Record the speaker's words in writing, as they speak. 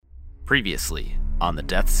Previously on the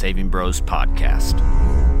Death Saving Bros podcast.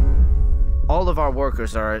 All of our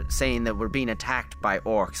workers are saying that we're being attacked by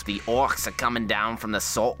orcs. The orcs are coming down from the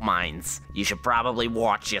salt mines. You should probably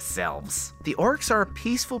watch yourselves. The orcs are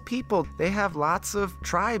peaceful people. They have lots of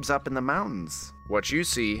tribes up in the mountains. What you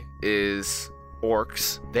see is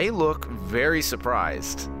orcs. They look very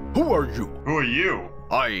surprised. Who are you? Who are you?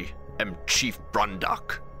 I am Chief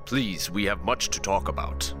Brundock. Please, we have much to talk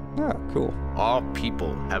about. Oh, cool. Our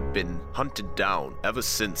people have been hunted down ever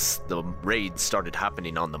since the raids started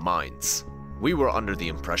happening on the mines. We were under the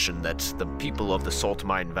impression that the people of the Salt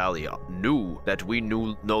Mine Valley knew that we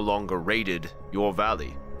no longer raided your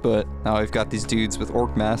valley. But now we've got these dudes with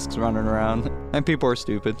orc masks running around, and people are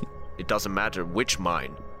stupid. It doesn't matter which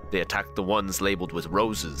mine. They attacked the ones labeled with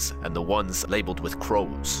roses and the ones labeled with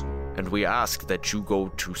crows. And we ask that you go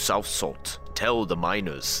to South Salt. Tell the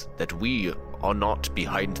miners that we are not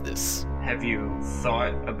behind this. Have you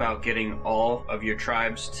thought about getting all of your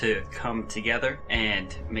tribes to come together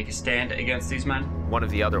and make a stand against these men? One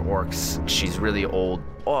of the other orcs, she's really old.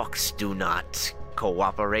 Orcs do not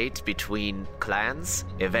cooperate between clans.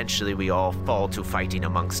 Eventually we all fall to fighting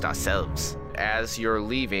amongst ourselves. As you're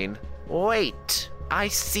leaving, Wait, I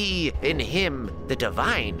see in him the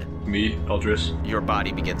divine. Me, Eldris. your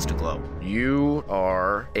body begins to glow. You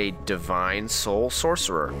are a divine soul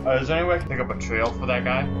sorcerer. Is there any way I can pick up a trail for that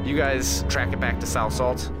guy? You guys track it back to South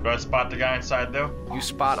Salt. Do I spot the guy inside though? You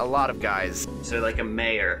spot a lot of guys. So like a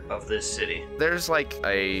mayor of this city. There's like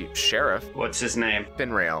a sheriff, What's his name?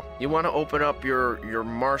 Finrail. You want to open up your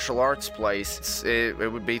martial arts place, it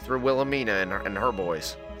would be through Wilhelmina and her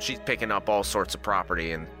boys. She's picking up all sorts of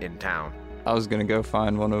property in town. I was gonna go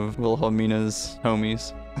find one of Wilhelmina's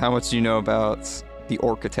homies. How much do you know about the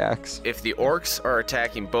orc attacks? If the orcs are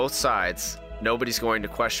attacking both sides, nobody's going to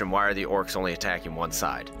question why are the orcs only attacking one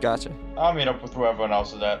side. Gotcha. I'll meet up with whoever everyone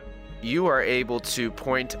else is at. You are able to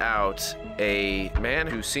point out a man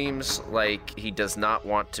who seems like he does not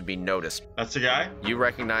want to be noticed. That's the guy? You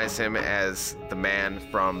recognize him as the man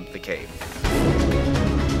from the cave.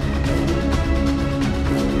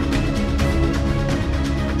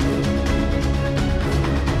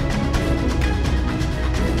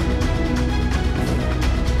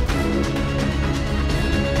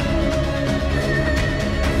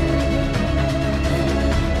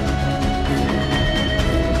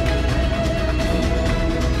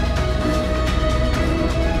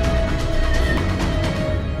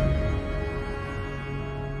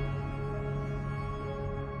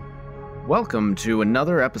 Welcome to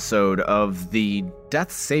another episode of the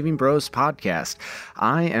Death Saving Bros podcast.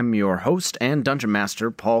 I am your host and dungeon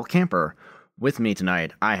master, Paul Camper. With me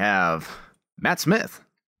tonight, I have Matt Smith,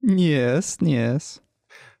 Yes.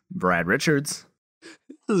 Brad Richards,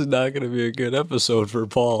 This is not going to be a good episode for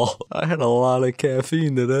Paul. I had a lot of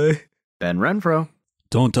caffeine today. Ben Renfro,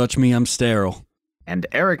 Don't touch me, I'm sterile. and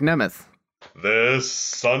Eric Nemeth. This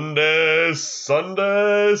Sunday,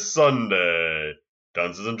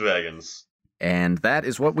 Dungeons and Dragons. And that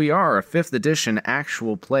is what we are, a 5th edition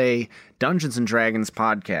actual play Dungeons & Dragons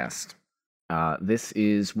podcast. This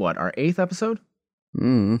is, what, our 8th episode?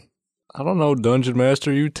 I don't know, Dungeon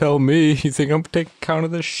Master. You tell me. You think I'm taking count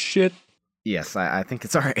of this shit? Yes, I think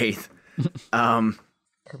it's our 8th. I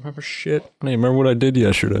remember shit. I don't even remember what I did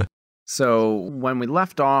yesterday. So when we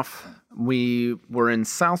left off, we were in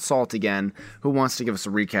South Salt again. Who wants to give us a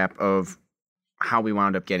recap of how we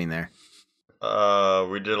wound up getting there?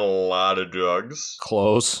 We did a lot of drugs.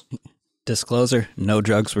 Close. Disclosure, no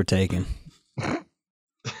drugs were taken.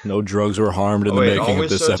 No drugs were harmed in the making of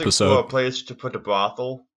this searching for a episode. place to put a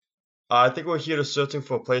brothel. I think we're here to searching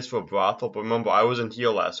for a place for a brothel, but remember, I wasn't here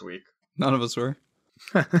last week. None of us were.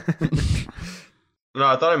 No,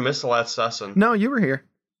 I thought I missed the last session. No, you were here.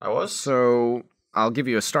 I was? So I'll give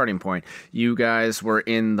you a starting point. You guys were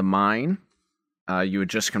in the mine. You had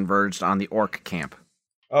just converged on the orc camp.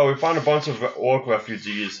 Oh, we found a bunch of orc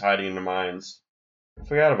refugees hiding in the mines. I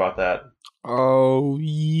forgot about that. Oh,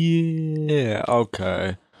 yeah.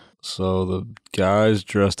 Okay. So the guys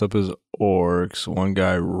dressed up as orcs. One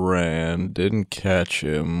guy ran, didn't catch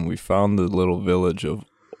him. We found the little village of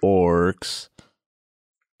orcs.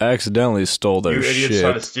 Accidentally stole their You idiots shit.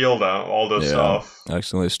 tried to steal all their stuff.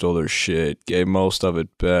 Accidentally stole their shit. Gave most of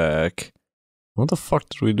it back. What the fuck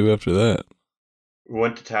did we do after that? We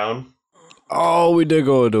went to town. Oh, we did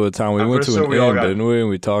go to a town. We I'm went pretty to sure an we all inn, got- didn't we? And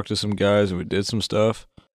we talked to some guys and we did some stuff.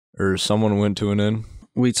 Or someone went to an inn.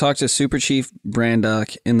 We talked to Super Chief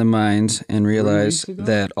Brandock in the mines and realized Where did you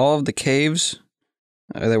go? that all of the caves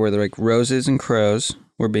that were like roses and crows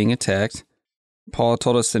were being attacked. Paul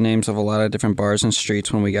told us the names of a lot of different bars and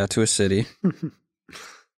streets when we got to a city.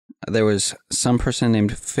 there was some person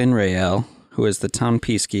named Finrael, who is the town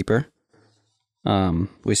peacekeeper.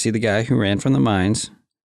 We see the guy who ran from the mines.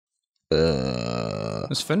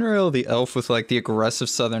 Was Finrail the elf with like the aggressive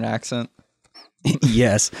southern accent?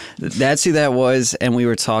 Yes, that's who that was. And we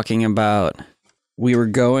were talking about, we were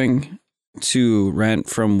going to rent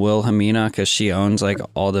from Wilhelmina because she owns like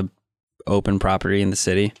all the open property in the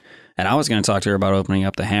city. And I was going to talk to her about opening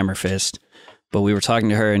up the Hammer Fist, but we were talking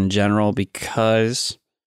to her in general because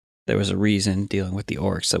there was a reason dealing with the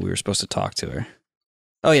orcs that we were supposed to talk to her.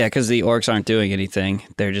 Oh yeah, because the orcs aren't doing anything;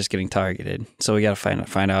 they're just getting targeted. So we got to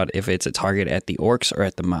find out if it's a target at the orcs or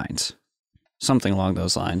at the mines, something along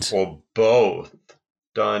those lines. Or both.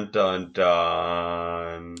 Dun dun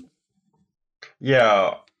dun.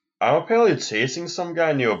 Yeah, I'm apparently chasing some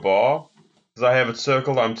guy near a bar. Because I have it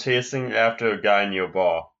circled, I'm chasing after a guy near a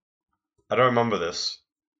bar. I don't remember this.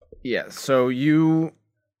 Yeah, so you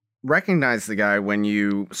recognized the guy when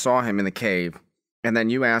you saw him in the cave, and then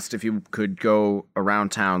you asked if you could go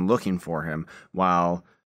around town looking for him, while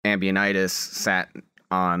Ambionitis sat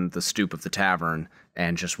on the stoop of the tavern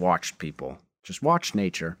and just watched people. Just watched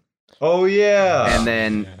nature. Oh, yeah! And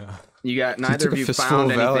then you got neither took of a you fistful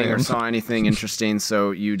found of anything or Valium. saw anything interesting,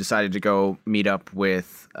 so you decided to go meet up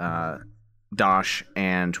with Dosh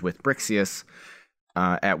and with Brixius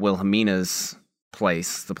at Wilhelmina's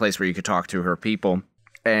place, the place where you could talk to her people.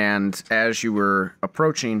 And as you were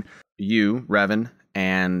approaching, you, Revan,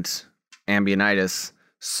 and Ambionitis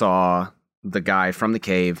saw the guy from the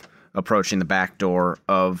cave approaching the back door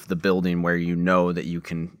of the building where you know that you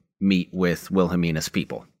can meet with Wilhelmina's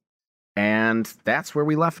people. And that's where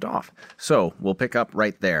we left off. So we'll pick up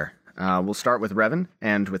right there. We'll start with Revan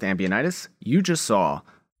and with Ambionitis. You just saw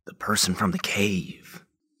the person from the cave.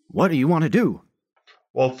 What do you want to do?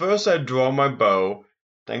 Well, first I draw my bow,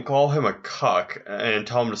 then call him a cuck, and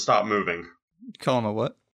tell him to stop moving. Call him a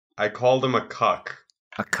what? I called him a cuck.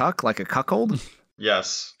 A cuck, like a cuckold?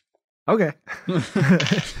 Yes. Okay.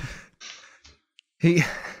 He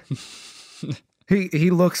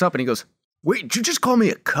looks up and he goes, "Wait, did you just call me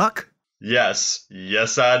a cuck?" Yes.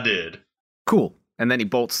 Yes, I did. Cool. And then he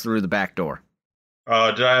bolts through the back door.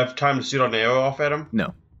 Did I have time to shoot an arrow off at him?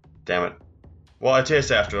 No. Damn it. Well, I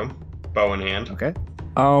chase after him, bow in hand. Okay.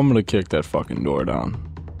 I'm gonna kick that fucking door down.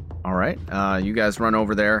 All right. You guys run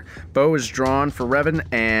over there. Bow is drawn for Revan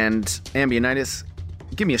and Ambionitis.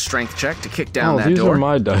 Give me a strength check to kick down that these door. are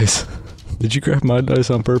my dice. Did you grab my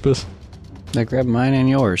dice on purpose? I grabbed mine and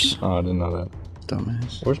yours. Oh, I didn't know that.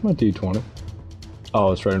 Dumbass. Where's my D20?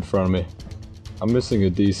 Oh, it's right in front of me. I'm missing a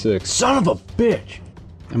D6. Son of a bitch!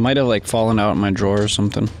 It might have like fallen out in my drawer or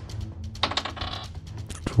something.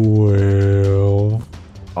 12.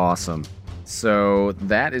 Awesome. So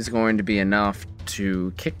that is going to be enough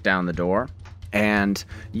to kick down the door. And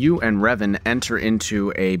you and Revan enter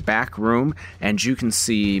into a back room, and you can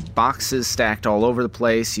see boxes stacked all over the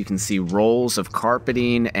place. You can see rolls of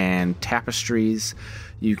carpeting and tapestries.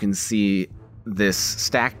 You can see this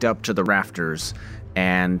stacked up to the rafters,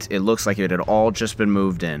 and it looks like it had all just been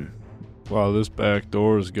moved in. Wow, this back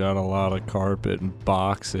door's got a lot of carpet and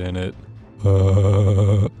box in it.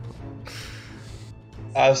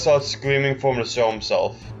 I start screaming for him to show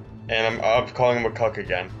himself, and I'm calling him a cuck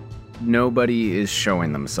again. Nobody is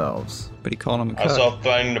showing themselves. But he called him a I cuck. start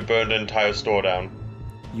threatening to burn the entire store down.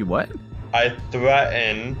 You what? I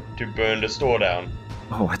threaten to burn the store down.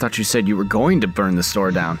 Oh, I thought you said you were going to burn the store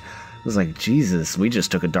down. I was like, Jesus, we just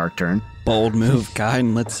took a dark turn. Bold move, guy,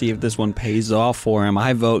 and let's see if this one pays off for him.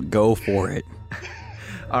 I vote go for it.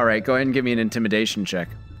 All right, go ahead and give me an intimidation check.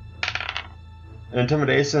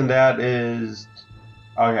 Intimidation, that is...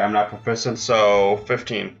 Okay, I'm not proficient, so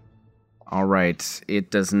 15. All right, it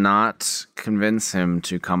does not convince him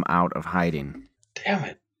to come out of hiding. Damn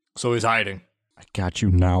it. So he's hiding. I got you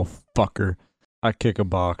now, fucker. I kick a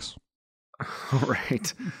box. All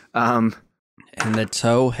right. And the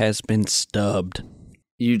toe has been stubbed.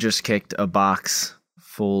 You just kicked a box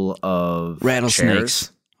full of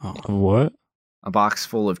Rattlesnakes. chairs. What? A box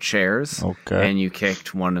full of chairs. Okay. And you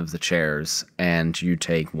kicked one of the chairs, and you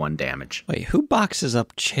take 1 damage. Wait, who boxes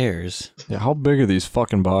up chairs? Yeah, how big are these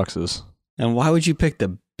fucking boxes? And why would you pick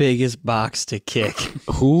the biggest box to kick?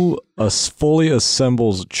 Who fully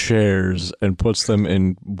assembles chairs and puts them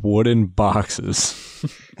in wooden boxes?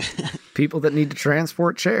 People that need to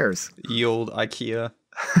transport chairs. Ye old IKEA.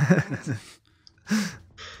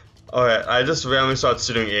 Okay, I just randomly start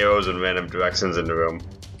shooting arrows in random directions in the room.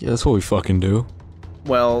 Yeah, that's what we fucking do.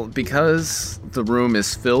 Well, because the room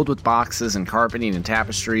is filled with boxes and carpeting and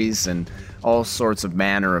tapestries and all sorts of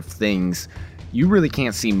manner of things, you really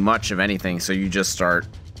can't see much of anything, so you just start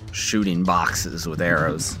shooting boxes with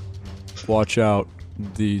arrows. Watch out.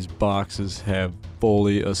 These boxes have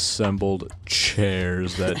fully assembled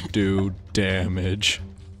chairs that do damage.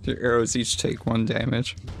 Your arrows each take 1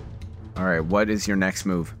 damage. All right, what is your next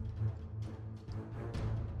move?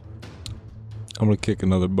 I'm gonna kick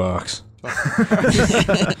another box.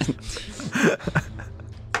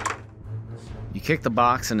 You kick the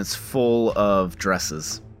box and it's full of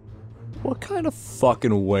dresses. What kind of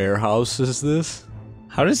fucking warehouse is this?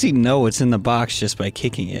 How does he know what's in the box just by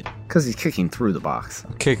kicking it? Because he's kicking through the box.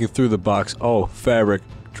 I'm kicking through the box. Oh, fabric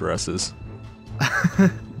dresses.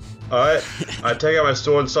 Alright, I take out my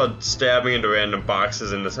sword and start stabbing into random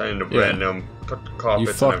boxes and into random carpets.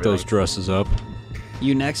 You fucked those dresses up.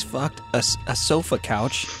 You next fucked a sofa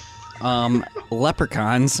couch,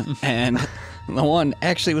 leprechauns, and the one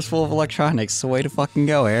actually was full of electronics. So way to fucking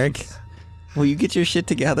go, Eric. Will you get your shit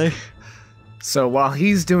together? So while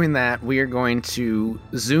he's doing that, we are going to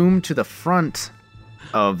zoom to the front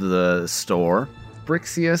of the store.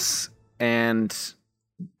 Brixius and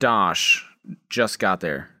Dosh just got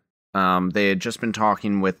there. They had just been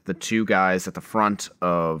talking with the 2 guys at the front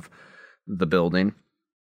of the building.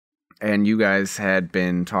 And you guys had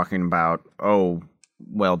been talking about,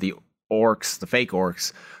 the orcs, the fake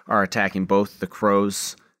orcs, are attacking both the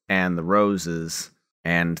crows and the roses.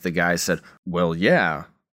 And the guy said, well, yeah.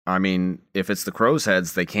 I mean, if it's the crow's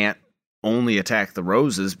heads, they can't only attack the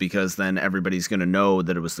roses because then everybody's going to know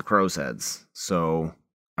that it was the crow's heads. So,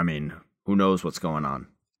 I mean, who knows what's going on.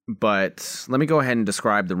 But let me go ahead and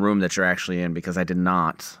describe the room that you're actually in because I did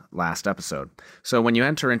not last episode. So when you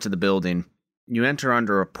enter into the building, you enter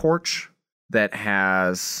under a porch that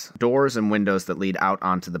has doors and windows that lead out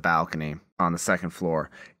onto the balcony on the 2nd floor.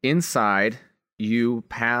 Inside, you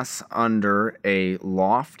pass under a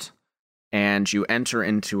loft and you enter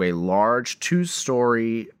into a large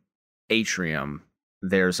 2-story atrium.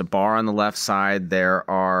 There's a bar on the left side. There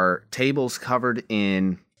are tables covered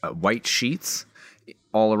in white sheets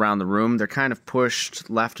all around the room. They're kind of pushed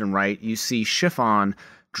left and right. You see chiffon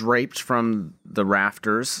draped from the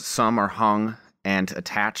rafters. Some are hung and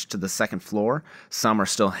attached to the 2nd floor. Some are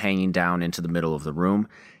still hanging down into the middle of the room.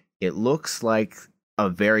 It looks like a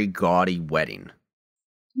very gaudy wedding.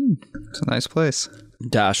 It's a nice place.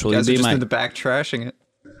 Dash, will You you guys are be just my in the back trashing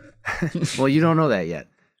it. Well, you don't know that yet.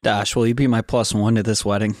 Dash? Will you be my +1 to this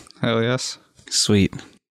wedding? Hell yes. Sweet.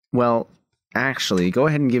 Well, actually, go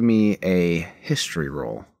ahead and give me a history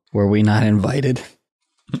roll. Were we not invited?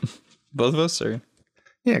 Both of us, or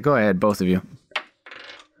Yeah, go ahead, both of you.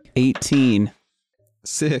 18.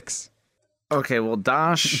 6. Okay, well,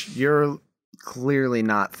 Dash, you're clearly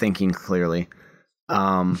not thinking clearly.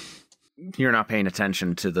 You're not paying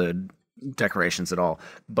attention to the decorations at all.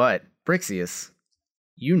 But, Brixius,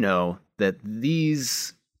 you know that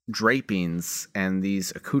these drapings and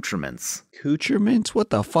these accoutrements... Accoutrements?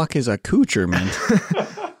 What the fuck is accoutrement?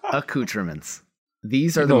 Accoutrements.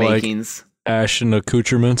 These are the Like makings... Ashen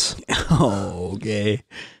accoutrements. Oh, okay.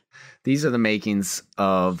 These are the makings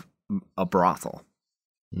of a brothel.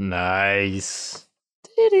 Nice.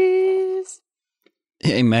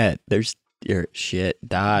 Hey, Matt, there's your shit.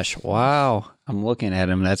 Dash, wow. I'm looking at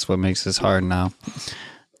him. That's what makes this hard now.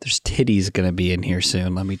 There's titties gonna be in here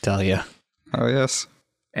soon, let me tell you. Oh yes.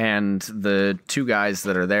 And the 2 guys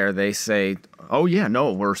that are there, they say, oh yeah,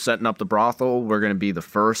 no, we're setting up the brothel. We're going to be the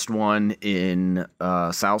first one in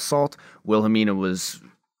South Salt. Wilhelmina was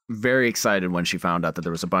very excited when she found out that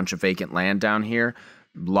there was a bunch of vacant land down here.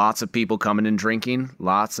 Lots of people coming and drinking.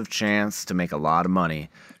 Lots of chance to make a lot of money.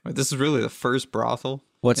 Wait, this is really the first brothel.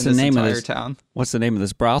 What's in the this name of entire this town? What's the name of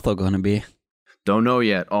this brothel gonna be? Don't know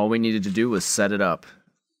yet. All we needed to do was set it up.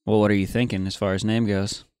 Well, what are you thinking as far as name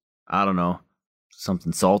goes? I don't know.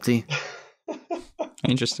 Something salty.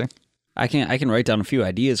 Interesting. I can write down a few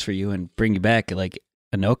ideas for you and bring you back like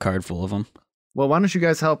a note card full of them. Well, why don't you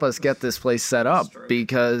guys help us get this place set up?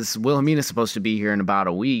 Because Wilhelmina's supposed to be here in about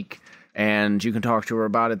a week, and you can talk to her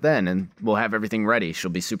about it then, and we'll have everything ready.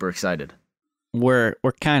 She'll be super excited. We're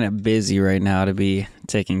kind of busy right now to be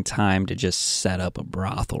taking time to just set up a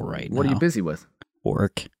brothel right now. What are you busy with?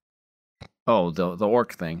 Work. Oh, the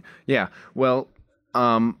orc thing. Yeah. Well,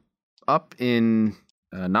 up in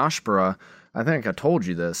Noshbara, I think I told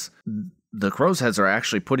you this. The Crow's Heads are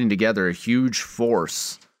actually putting together a huge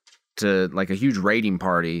force to, like, a huge raiding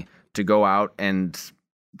party to go out and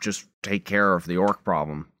just take care of the orc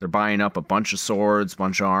problem. They're buying up a bunch of swords,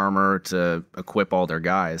 bunch of armor to equip all their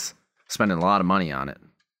guys. Spending a lot of money on it.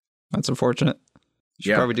 That's unfortunate. You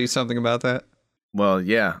should probably do something about that. Well,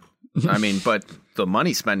 yeah. I mean, but the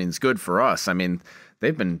money spending's good for us. I mean,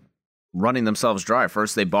 they've been running themselves dry.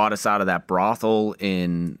 First, they bought us out of that brothel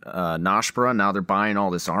in Noshbara. Now they're buying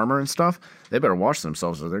all this armor and stuff. They better watch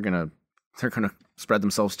themselves, or they're gonna spread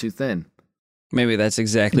themselves too thin. Maybe that's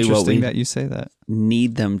exactly what Interesting we that you say that.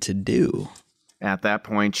 need them to do. At that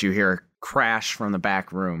point, you hear a crash from the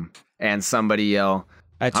back room, and somebody yell,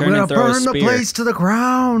 I "I'm turn gonna and throw a burn the spear. place to the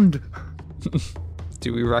ground!"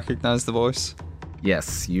 Do we recognize the voice?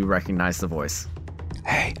 Yes, you recognize the voice.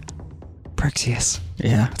 Hey, Brixius.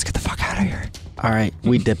 Yeah. Let's get the fuck out of here. All right,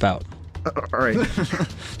 we dip out. All right.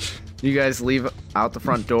 You guys leave out the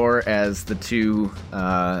front door as the two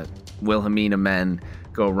Wilhelmina men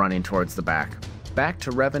go running towards the back. Back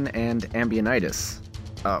to Revan and Ambionitis.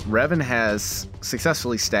 Revan has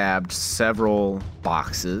successfully stabbed several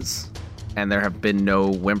boxes, and there have been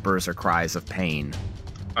no whimpers or cries of pain.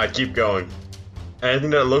 I keep going.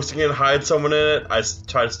 Anything that looks like it can hide someone in it, I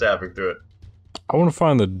try stabbing through it. I want to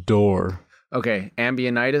find the door. Okay,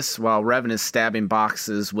 Ambionitis, while Revan is stabbing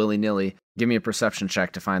boxes willy-nilly, give me a perception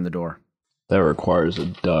check to find the door. That requires a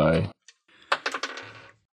die.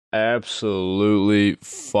 Absolutely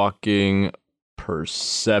fucking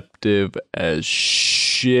perceptive as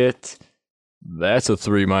shit. That's a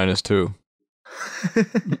 3 minus 2.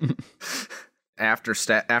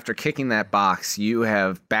 After kicking that box, you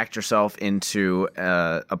have backed yourself into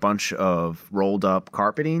a bunch of rolled up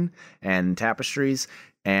carpeting and tapestries,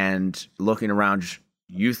 and looking around,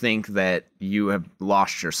 you think that you have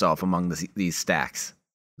lost yourself among these stacks.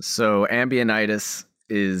 So Ambionitis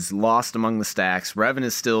is lost among the stacks. Revan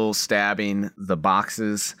is still stabbing the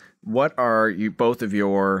boxes. What are both of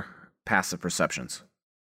your passive perceptions?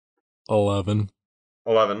 11.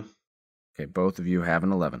 11. Okay, both of you have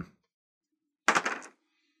an 11.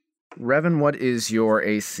 Revan, what is your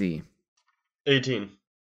AC? 18.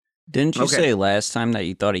 Didn't you Okay. say last time that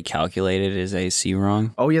you thought he calculated his AC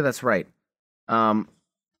wrong? Oh, yeah, that's right.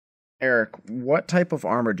 Eric, what type of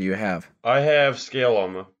armor do you have? I have scale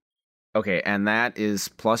armor. Okay, and that is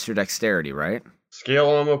plus your dexterity, right? Scale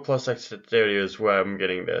armor plus dexterity is where I'm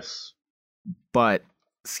getting this. But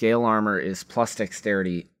scale armor is plus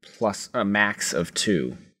dexterity plus a max of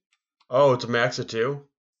 2. Oh, it's a max of 2?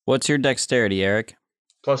 What's your dexterity, Eric?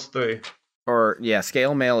 Plus 3. Or, yeah,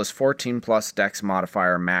 scale mail is 14 plus dex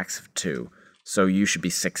modifier, max of 2. So you should be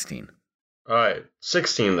 16. Alright,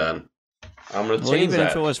 16 then. I'm gonna Well, change even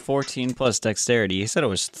that. if it was 14 plus dexterity, he said it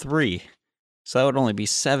was 3. So that would only be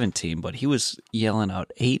 17, but he was yelling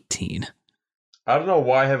out 18. I don't know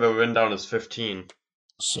why I have it written down as 15.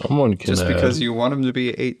 Someone can Just add because you want him to be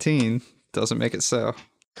 18 doesn't make it so.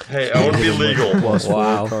 Hey, I want to be legal. plus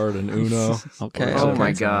Wow. 4 card and Uno. Okay. Oh okay.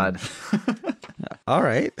 my god. All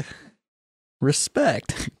right.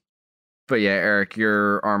 Respect. But yeah, Eric,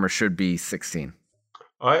 your armor should be 16.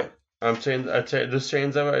 Alright, just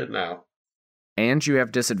change that right now. And you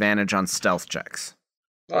have disadvantage on stealth checks.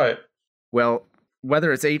 Alright. Well,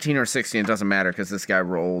 whether it's 18 or 16, it doesn't matter because this guy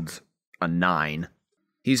rolled a 9.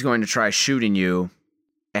 He's going to try shooting you,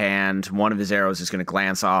 and one of his arrows is going to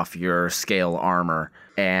glance off your scale armor.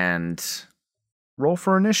 And roll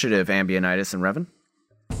for initiative, Ambionitis and Revan.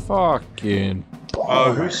 Fucking.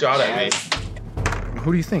 Who shot at me?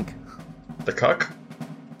 Who do you think? The cuck?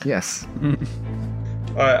 Yes.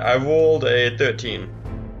 Alright, I rolled a 13.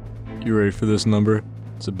 You ready for this number?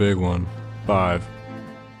 It's a big one. 5.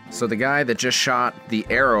 So the guy that just shot the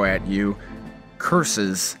arrow at you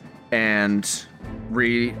curses and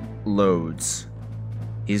reloads.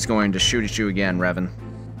 He's going to shoot at you again, Revan.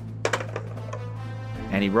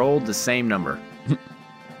 And he rolled the same number.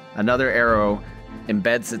 Another arrow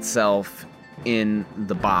embeds itself in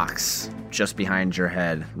the box just behind your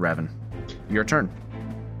head, Revan. Your turn.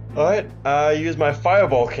 Alright, I use my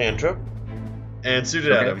fireball cantrip and shoot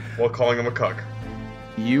it at Okay. him while calling him a cuck.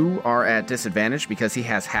 You are at disadvantage because he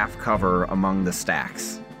has half cover among the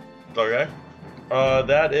stacks. Okay.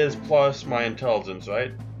 That is plus my intelligence,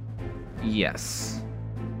 right? Yes.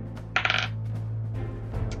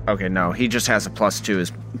 Okay, no, he just has a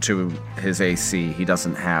 +2 to his AC. You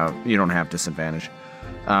don't have disadvantage.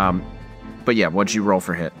 But yeah, what'd you roll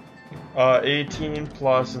for hit? 18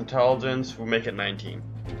 plus intelligence will make it 19.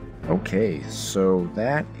 Okay, so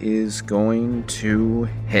that is going to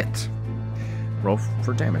hit. Roll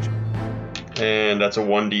for damage. And that's a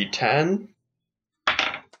 1d10.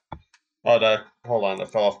 Hold on,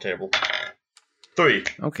 that fell off table. 3.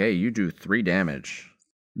 Okay, you do 3 damage.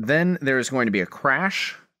 Then there is going to be a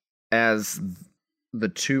crash as the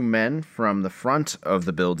two men from the front of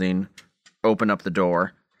the building open up the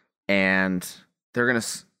door, and they're going to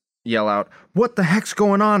yell out, "What the heck's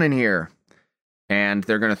going on in here?" And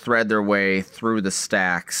they're going to thread their way through the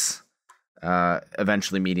stacks,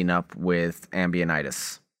 eventually meeting up with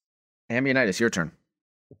Ambionitis. Ambionitis, your turn.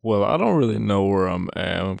 Well, I don't really know where I'm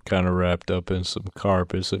at. I'm kind of wrapped up in some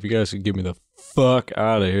carpet. So if you guys could get me the fuck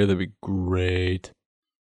out of here, that'd be great.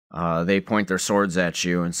 They point their swords at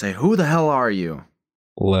you and say, "Who the hell are you?"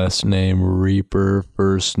 Last name Reaper,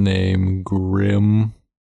 first name Grim.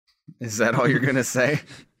 Is that all you're going to say?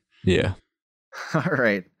 Yeah. All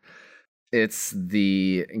right. It's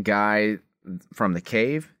the guy from the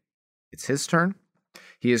cave. It's his turn.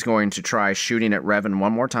 He is going to try shooting at Revan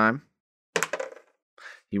one more time.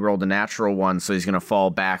 He rolled a natural one, so he's going to fall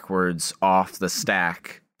backwards off the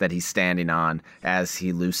stack that he's standing on as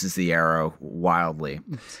he looses the arrow wildly.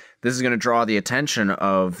 This is going to draw the attention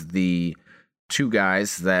of the two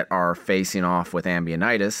guys that are facing off with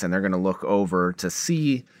Ambionitis, and they're going to look over to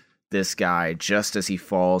see this guy just as he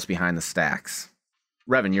falls behind the stacks.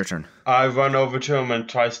 Revan, your turn. I run over to him and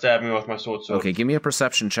try stabbing him with my sword. Okay, give me a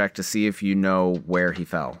perception check to see if you know where he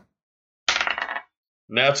fell.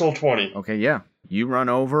 Natural 20. Okay, yeah. You run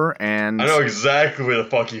over and... I know exactly where the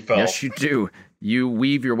fuck he fell. Yes, you do. You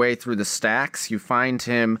weave your way through the stacks. You find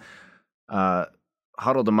him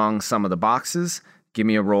huddled among some of the boxes. Give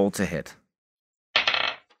me a roll to hit.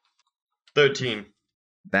 13.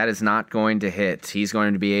 That is not going to hit. He's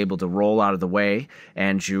going to be able to roll out of the way,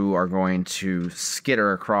 and you are going to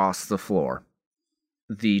skitter across the floor.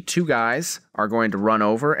 The two guys are going to run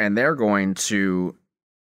over, and they're going to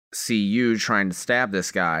see you trying to stab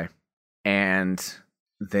this guy, and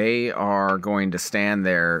they are going to stand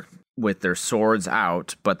there with their swords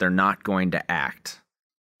out, but they're not going to act.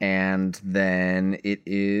 And then it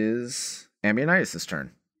is Ambionitis'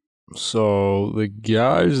 turn. So the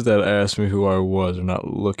guys that asked me who I was are not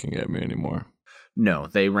looking at me anymore. No,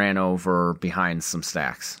 they ran over behind some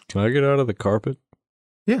stacks. Can I get out of the carpet?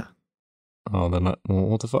 Yeah. Oh, then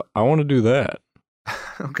what the fuck? I want to do that.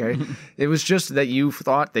 Okay. It was just that you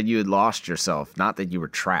thought that you had lost yourself, not that you were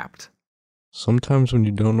trapped. Sometimes when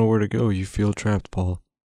you don't know where to go, you feel trapped, Paul.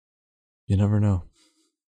 You never know.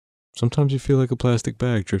 Sometimes you feel like a plastic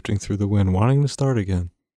bag drifting through the wind, wanting to start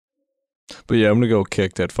again. But yeah, I'm gonna go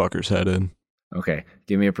kick that fucker's head in. Okay,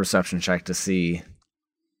 give me a perception check to see.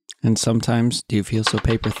 And sometimes, do you feel so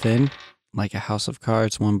paper thin? Like a house of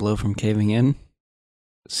cards, one blow from caving in?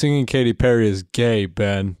 Singing Katy Perry is gay,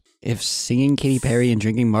 Ben. If singing Katy Perry and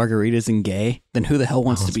drinking margaritas isn't gay, then who the hell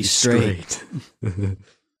wants to be straight?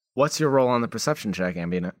 What's your roll on the perception check,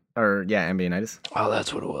 Ambionitis? Oh,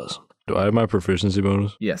 that's what it was. Do I have my proficiency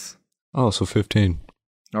bonus? Yes. Oh, so 15.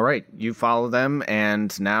 All right, you follow them,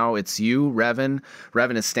 and now it's you, Revan.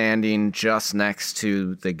 Revan is standing just next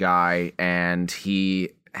to the guy, and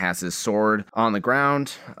he has his sword on the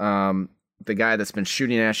ground. The guy that's been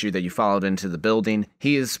shooting at you that you followed into the building,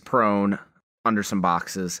 he is prone under some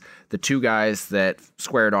boxes. The two guys that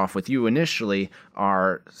squared off with you initially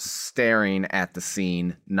are staring at the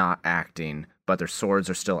scene, not acting, but their swords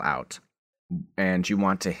are still out. And you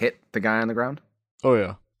want to hit the guy on the ground? Oh,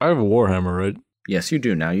 yeah. I have a warhammer, right? Yes, you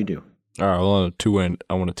do. Now you do. All right, I want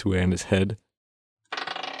to two-hand his head.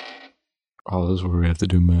 Oh, this is where we have to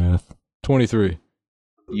do math. 23.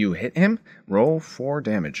 You hit him. Roll 4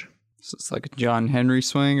 damage. Is this like a John Henry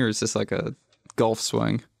swing, or is this like a golf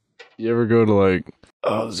swing? You ever go to like...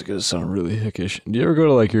 Oh, this is going to sound really hickish. Do you ever go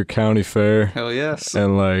to like your county fair? Hell yes.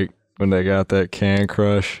 And like when they got that can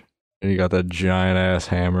crush, and you got that giant-ass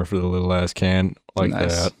hammer for the little-ass can? Like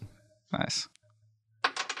Nice. that. Nice.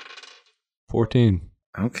 14.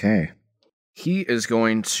 Okay. He is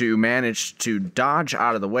going to manage to dodge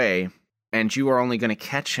out of the way, and you are only going to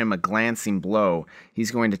catch him a glancing blow.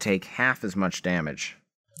 He's going to take half as much damage.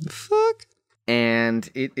 The fuck? And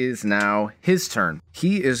it is now his turn.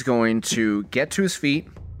 He is going to get to his feet,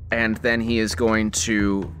 and then he is going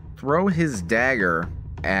to throw his dagger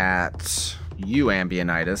at you,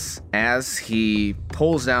 Ambionitis, as he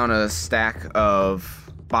pulls down a stack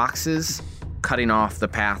of boxes, cutting off the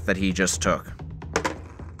path that he just took.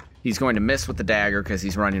 He's going to miss with the dagger because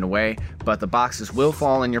he's running away, but the boxes will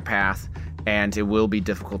fall in your path, and it will be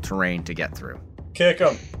difficult terrain to get through. Kick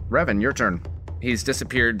him. Revan, your turn. He's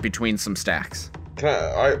disappeared between some stacks. Am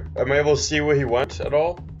I able to see where he went at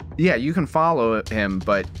all? Yeah, you can follow him,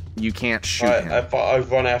 but you can't shoot him. I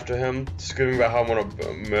run after him, screaming about how I'm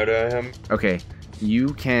gonna murder him. Okay,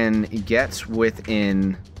 you can get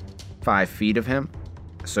within 5 feet of him,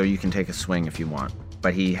 so you can take a swing if you want.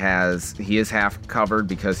 But he is half covered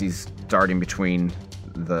because he's darting between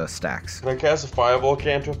the stacks. Can I cast a fireball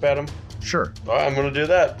cantrip at him? Sure. Alright, I'm gonna do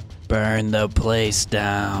that. Burn the place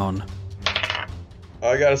down.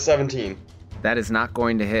 I got a 17. That is not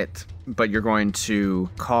going to hit, but you're going to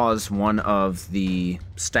cause one of the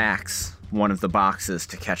stacks, one of the boxes,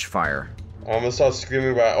 to catch fire. I'm gonna start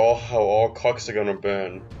screaming about how all cocks are gonna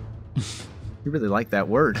burn. You really like that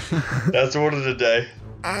word. That's the word of the day.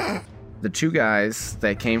 The two guys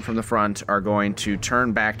that came from the front are going to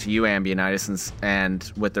turn back to you, Ambionitis,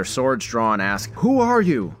 and with their swords drawn, ask, "Who are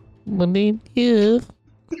you?" My name is.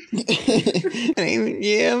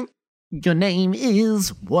 Yeah. Your name is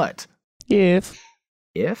what? If.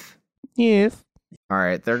 If? If. All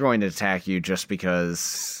right, they're going to attack you just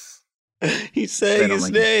because. He's They saying don't his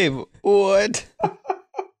like name. What?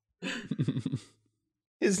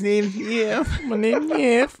 His name, yeah. My name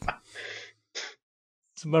is.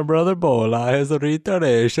 It's my brother Bola has a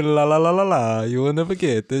retardation. La la la la la. You will never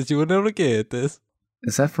get this. You will never get this.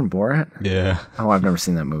 Is that from Borat? Yeah. Oh, I've never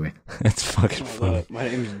seen that movie. It's fucking funny. My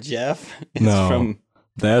name's Jeff. It's No.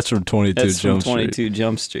 That's from 22 That's from Jump Street. 22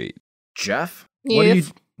 Jump Street. Jeff?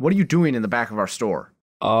 If. What are you doing in the back of our store?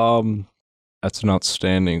 That's an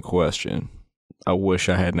outstanding question. I wish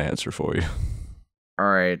I had an answer for you.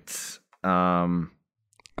 All right. I'm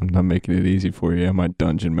not making it easy for you. I'm my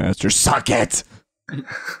dungeon master. Suck it!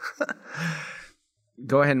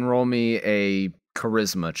 Go ahead and roll me a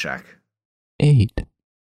charisma check. 8.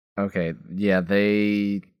 Okay, yeah,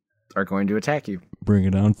 they are going to attack you. Bring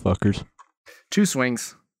it on, fuckers. 2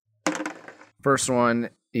 swings. First one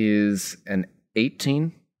is an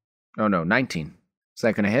 18. Oh, no, 19. Is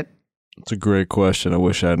that going to hit? It's a great question. I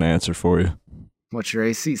wish I had an answer for you. What's your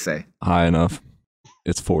AC say? High enough.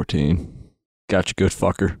 It's 14. Got you good,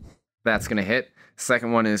 fucker. That's going to hit.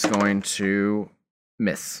 Second one is going to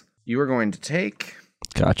miss. You are going to take...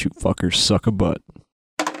 Got you, fuckers. Suck a butt.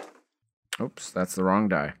 Oops, that's the wrong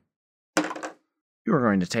die. You are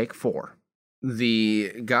going to take 4.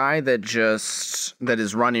 The guy that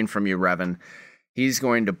is running from you, Revan, he's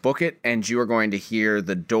going to book it, and you are going to hear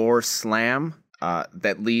the door slam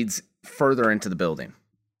that leads further into the building.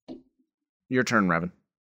 Your turn, Revan.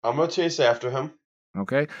 I'm gonna chase after him.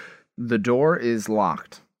 Okay. The door is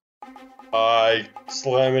locked. I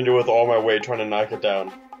slam into it with all my weight, trying to knock it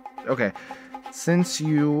down. Okay. Since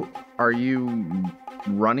are you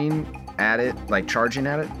running at it, like charging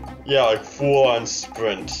at it? Yeah, like full-on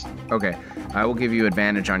sprint. Okay. I will give you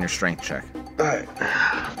advantage on your strength check. Alright.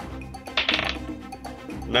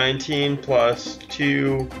 19 plus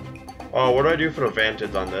 2. What do I do for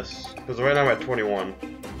advantage on this? Because right now I'm at 21.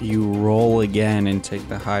 You roll again and take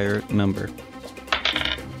the higher number.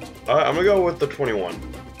 I'm gonna go with the 21.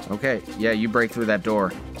 Okay, yeah, you break through that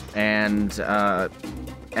door, and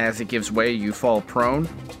as it gives way, you fall prone,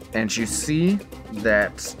 and you see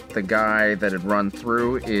that the guy that had run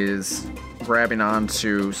through is grabbing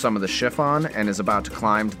onto some of the chiffon and is about to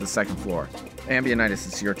climb to the second floor. Ambionitis,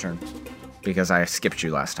 it's your turn, because I skipped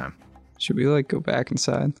you last time. Should we like go back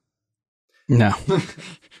inside? No.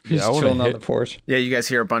 Just I wanna chilling on hit- the porch. Yeah, you guys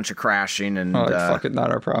hear a bunch of crashing and Fuck it,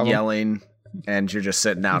 not our problem. yelling, and you're just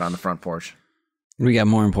sitting out on the front porch. We got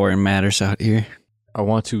more important matters out here. I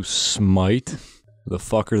want to smite the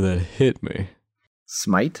fucker that hit me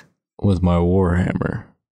Smite? with my warhammer.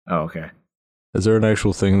 Oh, okay. Is there an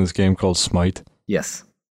actual thing in this game called smite? Yes.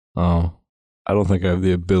 Oh. I don't think I have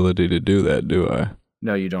the ability to do that, do I?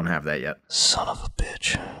 No, you don't have that yet. Son of a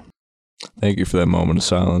bitch. Thank you for that moment of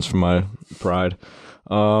silence for my pride.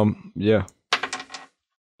 Yeah.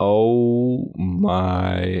 Oh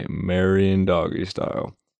my Marion doggy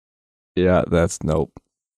style. Yeah, that's nope.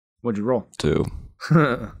 What'd you roll? 2.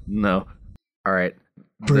 No. All right.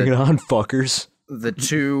 Bring it on, fuckers. The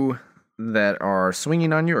two that are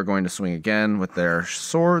swinging on you are going to swing again with their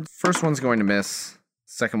sword. First one's going to miss.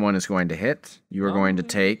 Second one is going to hit. You are going to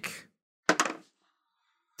take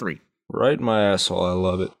 3. Right in my asshole. I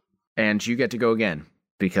love it. And you get to go again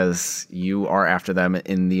because you are after them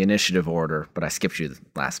in the initiative order, but I skipped you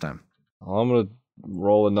last time. Well, I'm going to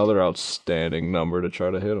roll another outstanding number to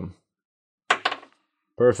try to hit him.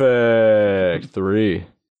 Perfect. 3.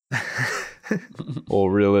 Well,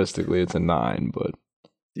 realistically, it's a 9, but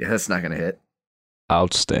Yeah, that's not going to hit.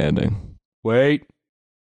 outstanding. Wait.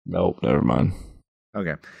 Nope, never mind.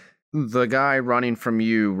 Okay. The guy running from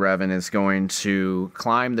you, Revan, is going to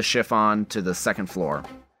climb the chiffon to the second floor.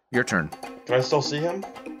 Your turn. Can I still see him?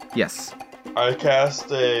 Yes. I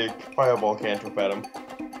cast a fireball cantrip at him.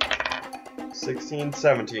 16,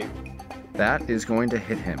 17. That is going to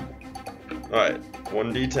hit him. Alright,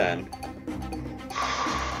 1d10.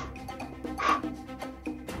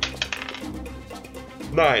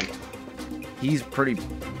 Nine. He's pretty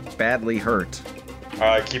badly hurt.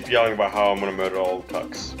 I keep yelling about how I'm gonna murder all the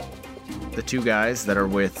cucks. The two guys that are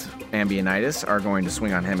with Ambionitis are going to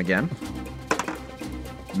swing on him again.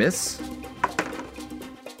 Miss.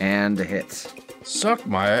 And a hit. Suck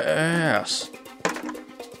my ass.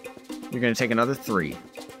 You're going to take another 3.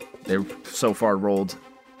 They've so far rolled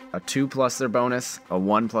a 2 plus their bonus, a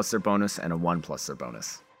 1 plus their bonus, and a 1 plus their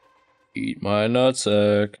bonus. Eat my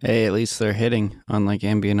nutsack. Hey, at least they're hitting, unlike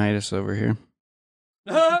Ambionitis over here.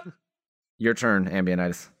 Your turn,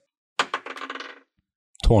 Ambionitis.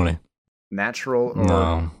 20. Natural or...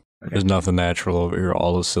 No. Okay. There's nothing natural over here.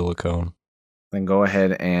 All is silicone. Then go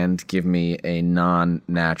ahead and give me a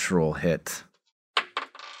non-natural hit.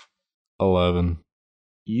 11.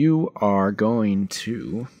 You are going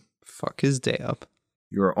to... Fuck his day up.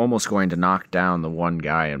 You're almost going to knock down the one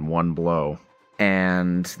guy in one blow.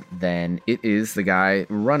 And then it is the guy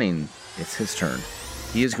running. It's his turn.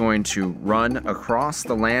 He is going to run across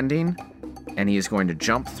the landing, and he is going to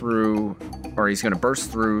jump through, or he's going to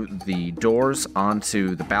burst through the doors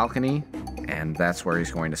onto the balcony, and that's where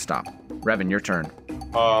he's going to stop. Revan, your turn.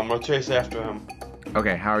 I'm gonna chase after him.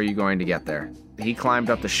 Okay, how are you going to get there? He climbed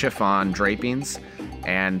up the chiffon drapings,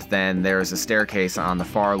 and then there's a staircase on the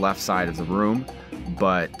far left side of the room,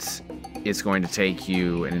 but it's going to take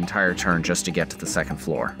you an entire turn just to get to the second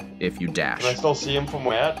floor if you dash. Can I still see him from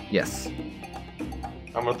where? Yes.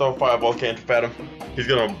 I'm gonna throw a fireball cantrip at him. He's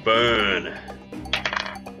gonna burn.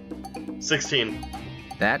 16.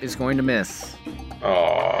 That is going to miss.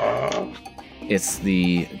 Aww. It's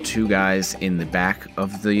the two guys in the back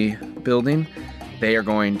of the building. They are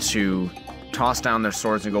going to toss down their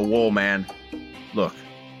swords and go, "Whoa, man. Look,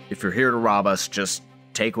 if you're here to rob us, just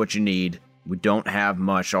take what you need. We don't have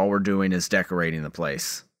much. All we're doing is decorating the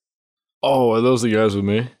place." Oh, are those the guys with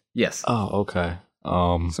me? Yes. Oh, okay.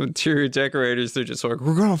 Some interior decorators, they're just like,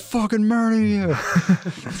 we're gonna fucking murder you.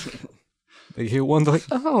 They hear one, they're like,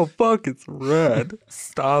 oh, fuck, it's red.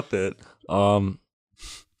 Stop it. I'm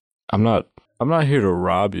not here to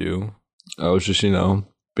rob you. I was just,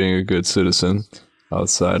 being a good citizen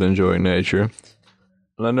outside enjoying nature.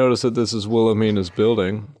 And I noticed that this is Wilhelmina's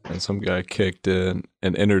building, and some guy kicked in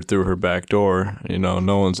and entered through her back door.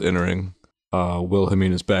 No one's entering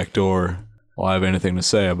Wilhelmina's back door while I have anything to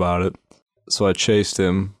say about it. So I chased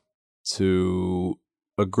him to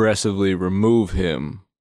aggressively remove him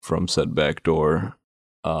from said back door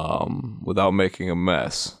without making a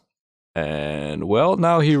mess. And, well,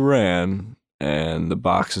 now he ran, and the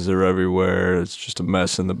boxes are everywhere. It's just a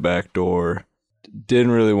mess in the back door.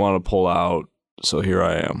 Didn't really want to pull out, so here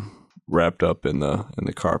I am, wrapped up in the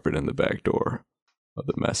carpet in the back door of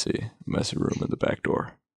the messy room in the back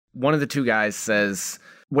door. One of the two guys says,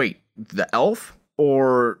 "Wait, the elf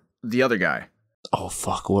or the other guy?" Oh,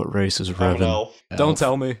 fuck, what race is I'm Revan? an elf. Don't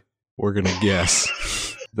tell me. We're gonna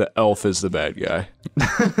guess. The elf is the bad guy.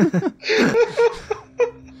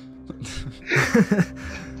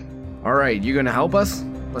 All right, you gonna help us?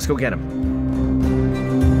 Let's go get him.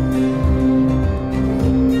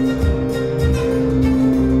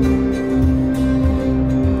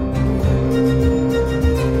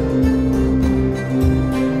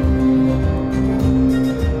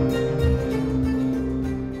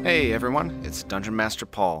 Hey everyone, it's Dungeon Master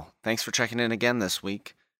Paul. Thanks for checking in again this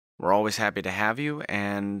week. We're always happy to have you,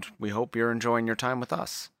 and we hope you're enjoying your time with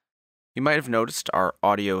us. You might have noticed our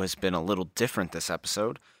audio has been a little different this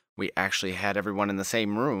episode. We actually had everyone in the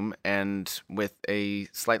same room, and with a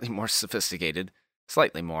slightly more sophisticated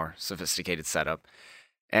setup.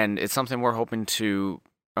 And it's something we're hoping to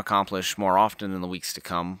accomplish more often in the weeks to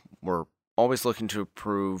come. We're always looking to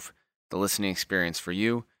improve the listening experience for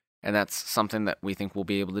you, and that's something that we think we'll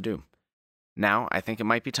be able to do. Now, I think it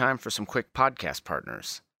might be time for some quick podcast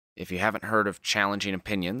partners. If you haven't heard of Challenging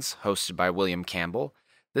Opinions, hosted by William Campbell,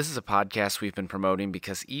 this is a podcast we've been promoting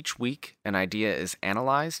because each week an idea is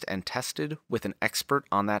analyzed and tested with an expert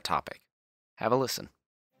on that topic. Have a listen.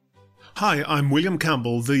 Hi, I'm William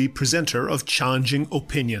Campbell, the presenter of Challenging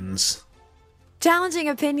Opinions. Challenging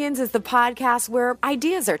Opinions is the podcast where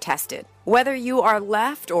ideas are tested. Whether you are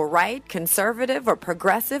left or right, conservative or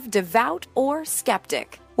progressive, devout or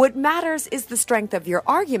skeptic. What matters is the strength of your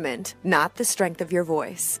argument, not the strength of your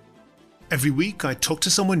voice. Every week, I talk to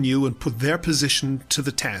someone new and put their position to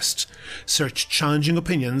the test. Search Challenging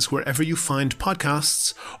Opinions wherever you find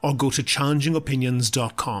podcasts or go to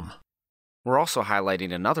challengingopinions.com. We're also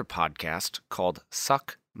highlighting another podcast called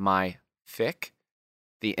Suck My Fic.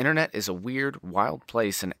 The internet is a weird, wild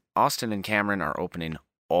place, and Austin and Cameron are opening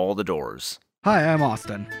all the doors. Hi, I'm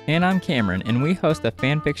Austin. And I'm Cameron, and we host a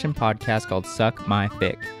fanfiction podcast called Suck My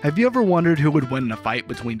Fic. Have you ever wondered who would win in a fight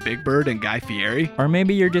between Big Bird and Guy Fieri? Or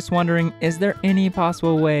maybe you're just wondering, is there any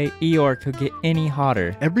possible way Eeyore could get any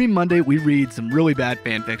hotter? Every Monday, we read some really bad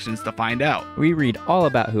fanfictions to find out. We read all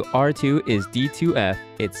about who R2 is D2F,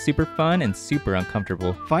 It's super fun and super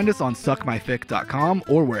uncomfortable. Find us on suckmyfic.com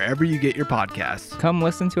or wherever you get your podcasts. Come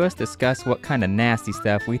listen to us discuss what kind of nasty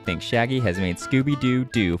stuff we think Shaggy has made Scooby-Doo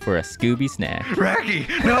do for a Scooby snack. Raggy,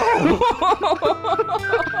 no!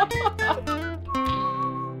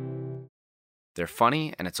 They're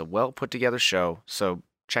funny, and it's a well-put-together show, so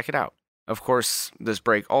check it out. Of course, this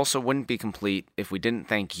break also wouldn't be complete if we didn't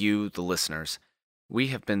thank you, the listeners. We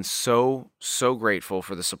have been so grateful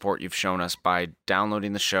for the support you've shown us by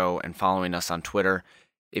downloading the show and following us on Twitter.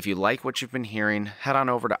 If you like what you've been hearing, head on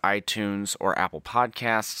over to iTunes or Apple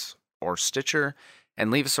Podcasts or Stitcher and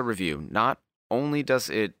leave us a review. Not only does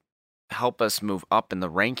it help us move up in the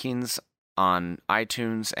rankings on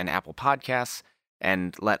iTunes and Apple Podcasts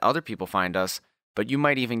and let other people find us, but you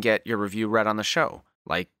might even get your review read on the show,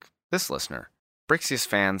 like this listener. Brixius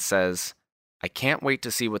Fan says, "I can't wait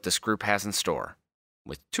to see what this group has in store,"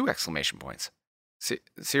 with 2 exclamation points.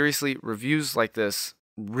 Seriously, reviews like this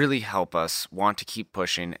really help us want to keep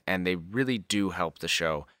pushing, and they really do help the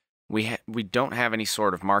show. We don't have any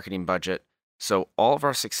sort of marketing budget, so all of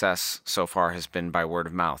our success so far has been by word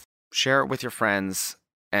of mouth. Share it with your friends,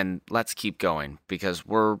 and let's keep going, because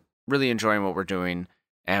we're really enjoying what we're doing,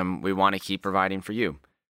 and we want to keep providing for you.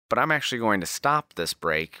 But I'm actually going to stop this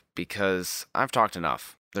break because I've talked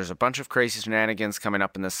enough. There's a bunch of crazy shenanigans coming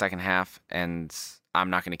up in the second half, and I'm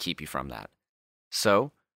not going to keep you from that.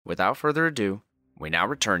 So, without further ado, we now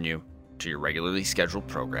return you to your regularly scheduled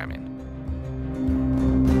programming.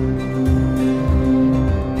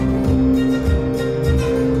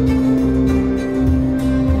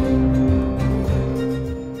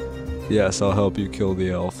 Yes, I'll help you kill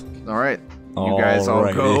the elf. All right. You guys all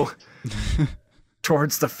Alrighty. go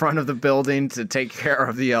towards the front of the building to take care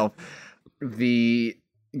of the elf. The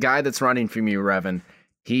guy that's running from you, Revan,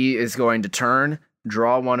 he is going to turn,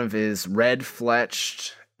 draw one of his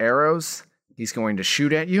red-fletched arrows. He's going to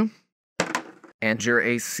shoot at you. And your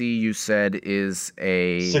AC, you said, is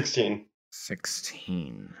a... 16.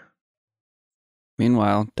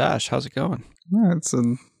 Meanwhile, Dash, how's it going? Yeah, it's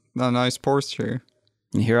a nice posture.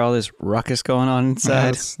 You hear all this ruckus going on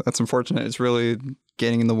inside? That's unfortunate. It's really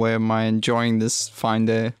getting in the way of my enjoying this fine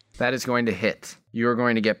day. That is going to hit. You are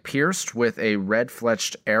going to get pierced with a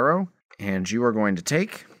red-fletched arrow, and you are going to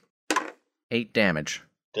take 8 damage.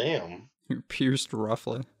 Damn. You're pierced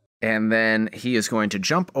roughly. And then he is going to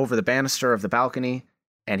jump over the banister of the balcony,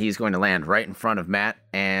 and he's going to land right in front of Matt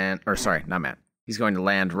not Matt. He's going to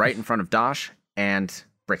land right in front of Dosh and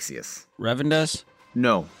Brixius. Revan does?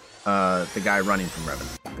 No, the guy running from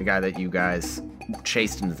Revan. The guy that you guys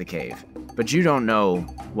chased into the cave. But you don't know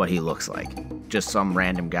what he looks like. Just some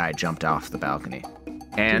random guy jumped off the balcony.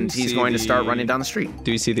 And he's going to start running down the street.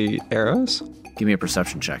 Do you see the arrows? Give me a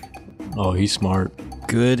perception check. Oh, he's smart.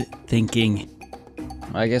 Good thinking.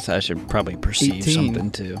 I guess I should probably perceive 18.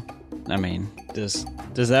 something too. I mean, does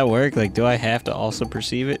that work? Like, do I have to also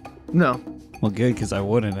perceive it? No. Well, good, because I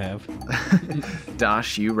wouldn't have.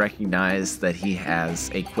 Dosh, you recognize that he has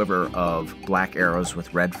a quiver of black arrows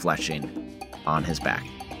with red fletching on his back.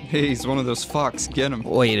 Hey, he's one of those fucks. Get him.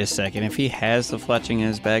 Wait a second. If he has the fletching in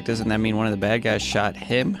his back, doesn't that mean one of the bad guys shot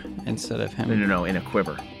him instead of him? No, in a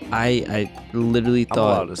quiver. I literally allowed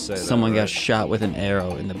thought to say that, someone got right? shot with an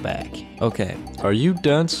arrow in the back. Okay. Are you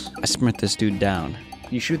dense? I sprint this dude down.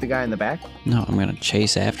 You shoot the guy in the back? No, I'm going to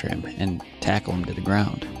chase after him and tackle him to the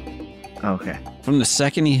ground. Okay. From the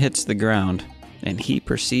second he hits the ground and he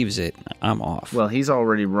perceives it, I'm off. Well, he's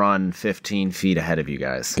already run 15 feet ahead of you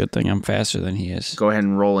guys. Good thing I'm faster than he is. Go ahead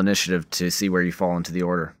and roll initiative to see where you fall into the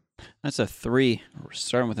order. That's a 3. We're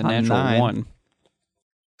starting with a I'm natural 9. 1.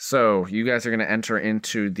 So, you guys are going to enter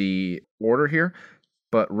into the order here.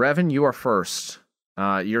 But, Revan, you are first.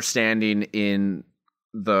 You're standing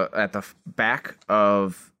at the back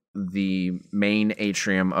of the main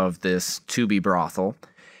atrium of this to-be brothel.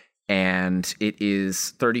 And it is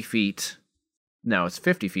 30 feet. No, it's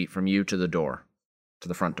 50 feet from you to the door. To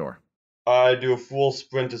the front door. I do a full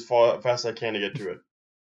sprint as fast as I can to get to it.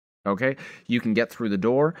 Okay, you can get through the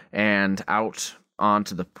door and out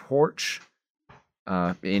onto the porch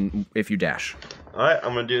if you dash. Alright,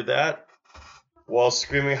 I'm gonna do that while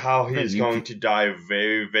screaming how he's You going can- to die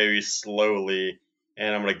very, very slowly,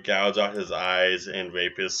 and I'm gonna gouge out his eyes and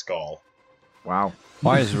rape his skull. Wow.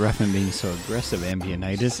 Why is Revan being so aggressive,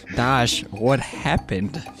 Ambionitis? Dash, what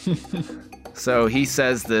happened? So he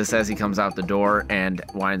says this as he comes out the door and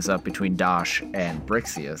winds up between Dosh and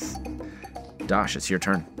Brixius. Dosh, it's your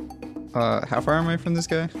turn. How far am I from this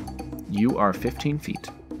guy? You are 15 feet.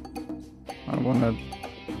 I want to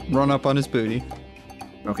run up on his booty.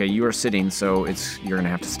 Okay, you are sitting, so you're gonna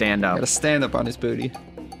have to stand I up. gotta stand up on his booty.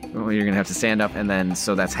 Well, you're gonna have to stand up, and then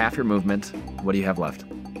so that's half your movement. What do you have left?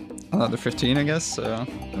 Another 15, I guess. So.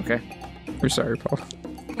 Okay. We're sorry, Paul.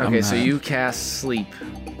 Okay, so you cast sleep.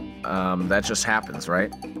 That just happens,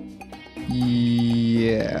 right?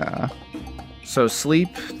 Yeah. So sleep,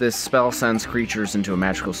 this spell sends creatures into a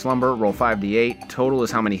magical slumber. Roll 5d8. Total is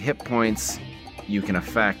how many hit points you can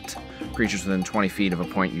affect. Creatures within 20 feet of a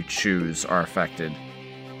point you choose are affected.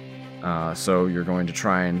 So you're going to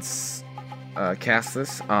try and cast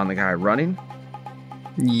this on the guy running.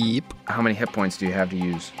 Yep. How many hit points do you have to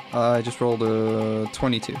use? I just rolled a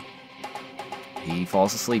 22. He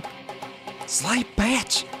falls asleep. Sleep,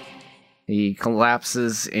 bitch! He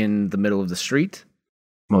collapses in the middle of the street.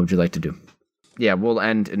 What would you like to do? Yeah, we'll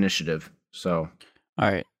end initiative, so...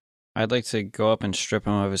 Alright. I'd like to go up and strip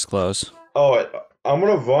him of his clothes. Oh, I'm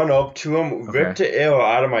gonna run up to him, rip the arrow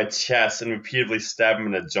out of my chest, and repeatedly stab him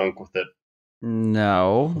in the junk with it.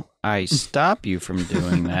 No, I stop you from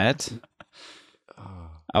doing that.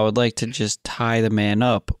 I would like to just tie the man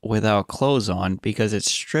up without clothes on because it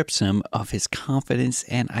strips him of his confidence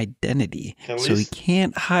and identity. So he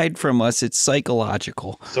can't hide from us. It's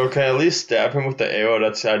psychological. So can I at least stab him with the arrow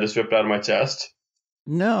that I just ripped out of my chest?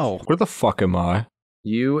 No. Where the fuck am I?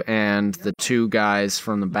 You and the two guys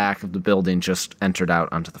from the back of the building just entered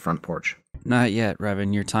out onto the front porch. Not yet,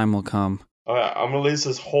 Revan. Your time will come. Alright, I'm gonna at least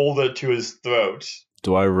just hold it to his throat.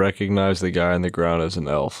 Do I recognize the guy on the ground as an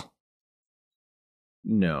elf?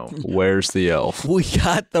 No. Where's the elf? We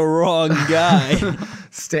got the wrong guy.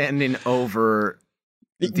 Standing over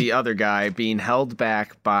the other guy, being held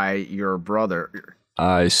back by your brother.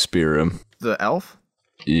 I spear him. The elf?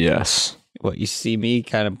 Yes. What, you see me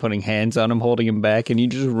kind of putting hands on him, holding him back, and you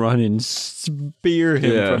just run and spear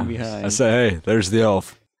him from behind. I say, hey, there's the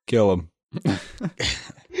elf. Kill him.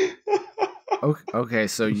 Okay,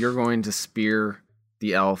 so you're going to spear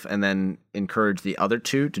the elf and then encourage the other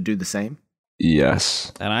two to do the same?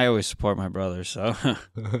 Yes. And I always support my brother, so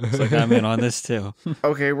it's like I'm in on this too.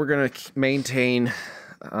 Okay, we're going to maintain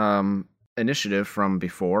initiative from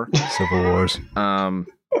before. Civil Wars.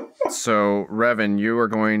 So, Revan, you are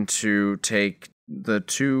going to take the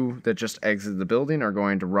two that just exited the building are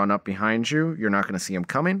going to run up behind you. You're not going to see them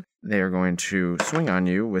coming. They are going to swing on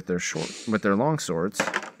you with their long swords.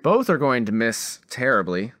 Both are going to miss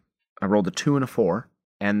terribly. I rolled a 2 and a 4.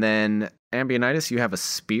 And then, Ambionitis, you have a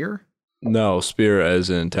spear? No, spear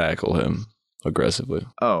as in tackle him aggressively.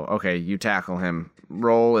 Oh, okay. You tackle him.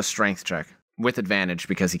 Roll a strength check with advantage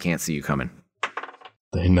because he can't see you coming.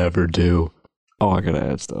 They never do. Oh, I gotta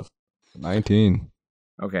add stuff. 19.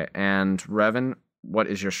 Okay, and Revan, what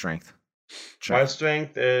is your strength? Check. My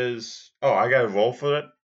strength is... Oh, I gotta roll for it?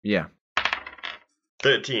 Yeah.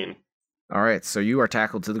 13. All right, so you are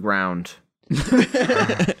tackled to the ground.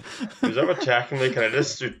 Who's ever attacking me? Can I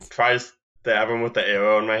just try to stab him with the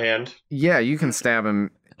arrow in my hand? Yeah, you can stab him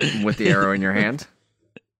with the arrow in your hand.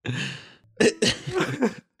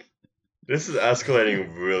 This is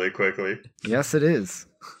escalating really quickly. Yes, it is.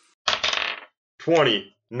 20.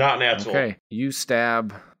 Not natural. Okay, you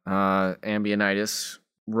stab Ambionitis.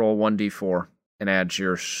 Roll 1d4 and add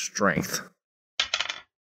your strength.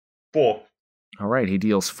 4. All right, he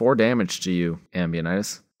deals 4 damage to you,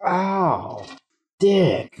 Ambionitis. Ow.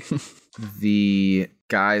 Dick. The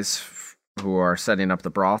guys who are setting up the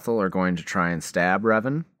brothel are going to try and stab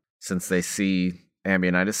Revan since they see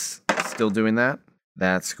Ambionitis still doing that.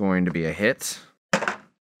 That's going to be a hit.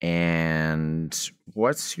 And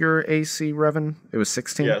what's your AC, Revan? It was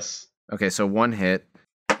 16? Yes. Okay, so 1 hit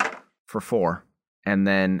for 4. And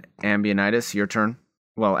then Ambionitis, your turn.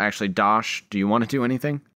 Well, actually, Dosh, do you want to do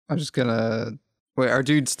anything? I'm just gonna... Wait, our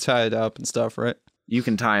dude's tied up and stuff, right? You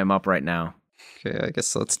can tie him up right now. Okay, I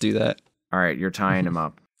guess let's do that. All right, you're tying him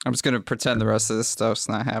up. I'm just gonna pretend the rest of this stuff's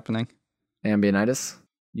not happening. Ambionitis,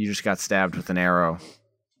 you just got stabbed with an arrow.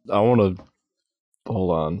 I want to...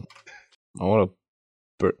 Hold on. I want to...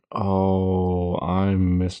 Oh, I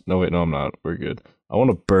missed... No, wait, no, I'm not. We're good. I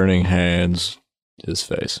want to Burning Hands his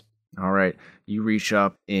face. All right, you reach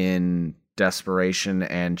up in desperation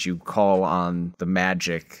and you call on the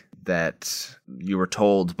magic that you were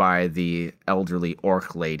told by the elderly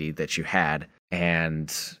orc lady that you had,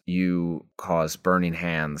 and you cause Burning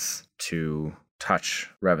Hands to touch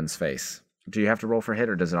Revan's face. Do you have to roll for hit,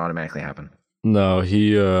 or does it automatically happen? No,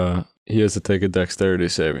 he has to take a dexterity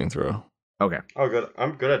saving throw. Okay. Oh, good.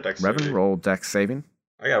 I'm good at dexterity. Revan, roll dex saving.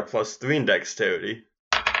 I got a +3 in dexterity.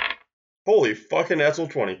 Holy fucking natural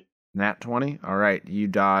 20. Nat 20. All right, you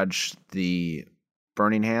dodge the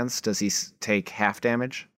Burning Hands. Does he take half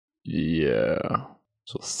damage? Yeah.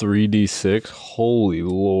 So 3d6. Holy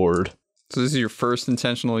lord. So this is your first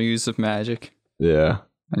intentional use of magic? Yeah.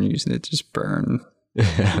 I'm using it to just burn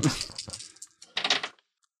Yeah.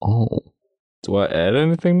 Oh. Do I add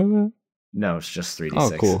anything to that? No, it's just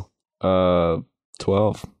 3d6. Oh, cool.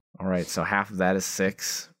 12. All right, so half of that is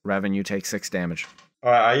 6. Revan, you take 6 damage.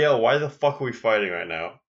 Alright, I yell, why the fuck are we fighting right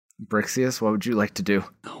now? Brixius, what would you like to do?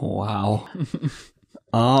 Wow.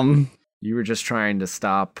 You were just trying to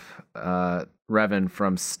stop Revan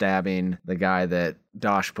from stabbing the guy that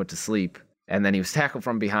Dosh put to sleep. And then he was tackled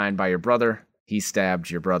from behind by your brother. He stabbed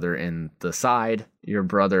your brother in the side. Your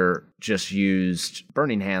brother just used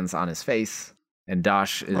burning hands on his face. And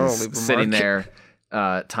Dosh is sitting there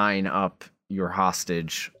tying up your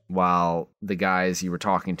hostage while the guys you were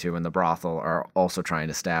talking to in the brothel are also trying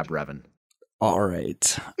to stab Revan. All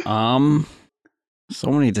right. So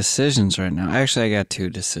many decisions right now. Actually, I got 2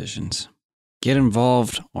 decisions. Get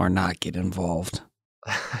involved or not get involved.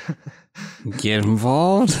 Get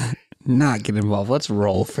involved, not get involved. Let's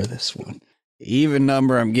roll for this one. Even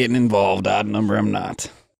number, I'm getting involved. Odd number, I'm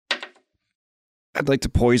not. I'd like to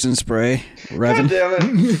poison spray Revan. God damn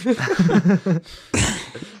it.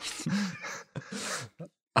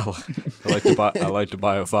 I like to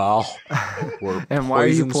buy a vial. And why are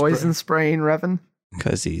you poison spraying Revan?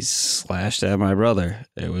 Because he slashed at my brother.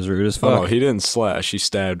 It was rude as fuck. Oh, he didn't slash. He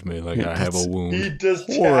stabbed me like I have a wound. He just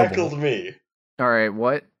tackled me. All right,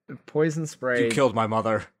 what? Poison spray. You killed my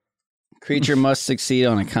mother. Creature must succeed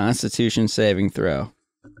on a Constitution saving throw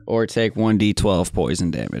or take 1d12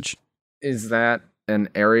 poison damage. Is that an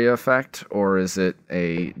area effect or is it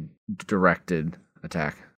a directed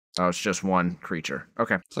attack? Oh, it's just one creature.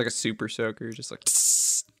 Okay. It's like a super soaker, just like...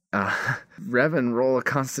 Revan, roll a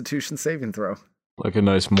Constitution saving throw. Like a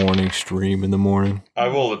nice morning stream in the morning. I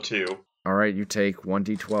roll a 2. All right, you take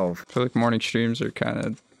 1d12. I feel like morning streams are kind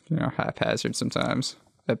of, haphazard sometimes,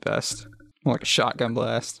 at best. More like a shotgun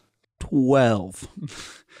blast. 12.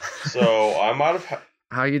 So I'm out of...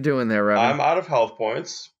 How you doing there, Revan? I'm out of health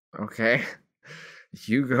points. Okay.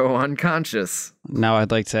 You go unconscious. Now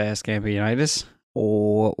I'd like to ask Ambionitis,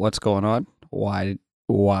 what's going on? Why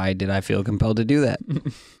did I feel compelled to do that?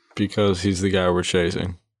 Because he's the guy we're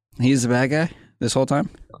chasing. He's the bad guy this whole time?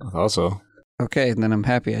 I thought so. Okay, then I'm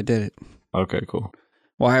happy I did it. Okay, cool.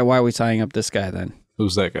 Why are we tying up this guy then?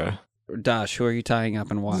 Who's that guy? Dosh, who are you tying up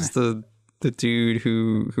and why? This is the dude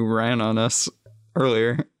who ran on us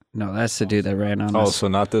earlier. No, that's the dude that ran on us. Oh, so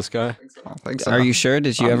not this guy? I don't think so. Are you sure?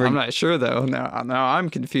 Did you ever? I'm not sure though. Now I'm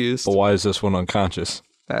confused. But why is this one unconscious?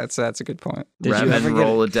 That's a good point. Did Revan, you ever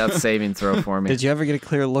roll a death saving throw for me. Did you ever get a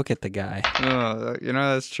clear look at the guy?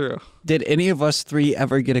 That's true. Did any of us 3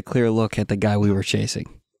 ever get a clear look at the guy we were chasing?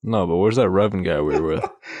 No, but where's that Revan guy we were with?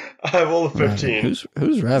 I rolled a 15. Who's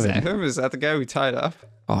Revan? Is that the guy we tied up?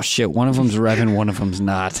 Oh shit! One of them's Revan, one of them's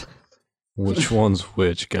not. Which one's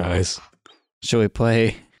which, guys? Should we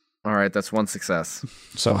play? All right, that's one success.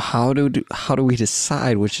 So how do we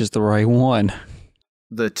decide which is the right one?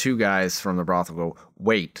 The 2 guys from the brothel go,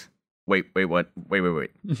 wait, what?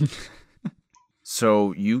 Wait.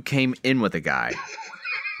 So you came in with a guy.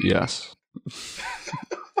 Yes.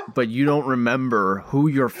 But you don't remember who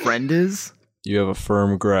your friend is? You have a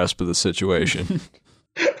firm grasp of the situation.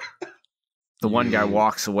 The one guy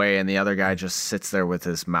walks away and the other guy just sits there with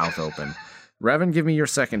his mouth open. Revan, give me your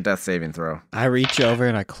second death saving throw. I reach over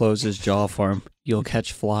and I close his jaw for him. You'll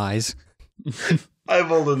catch flies. I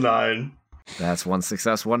rolled a 9. That's 1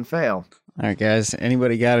 success, 1 fail. All right, guys.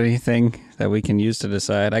 Anybody got anything that we can use to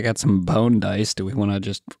decide? I got some bone dice. Do we want to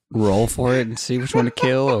just roll for it and see which one to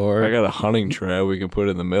kill? Or I got a hunting trap we can put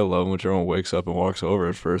in the middle of them. Whichever one wakes up and walks over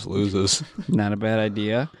it first loses. Not a bad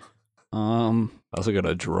idea. I also got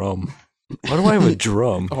a drum. Why do I have a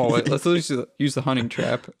drum? Oh, wait, let's use the hunting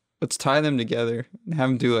trap. Let's tie them together and have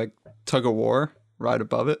them do like tug of war right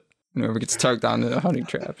above it. And whoever gets tugged onto the hunting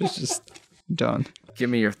trap is just done. Give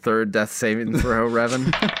me your third death saving throw,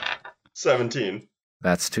 Revan. 17.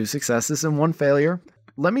 That's 2 successes and 1 failure.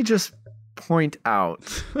 Let me just point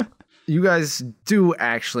out, you guys do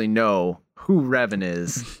actually know who Revan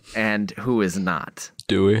is and who is not.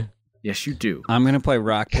 Do we? Yes, you do. I'm going to play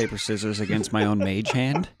rock, paper, scissors against my own mage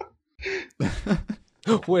hand.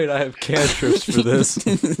 Wait, I have cantrips for this.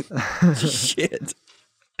 Shit.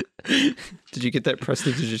 Did you get that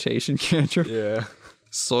prestidigitation cantrip? Yeah.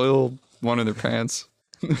 Soil one of their pants.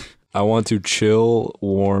 I want to chill,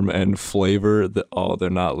 warm, and flavor the... Oh, they're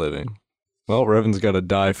not living. Well, Revan's got to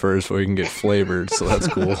die first before he can get flavored, so that's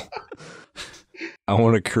cool. I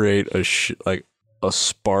want to create a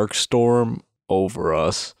spark storm over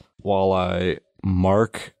us while I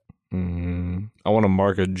mark... I want to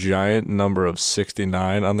mark a giant number of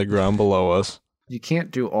 69 on the ground below us. You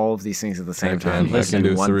can't do all of these things at the same time. I can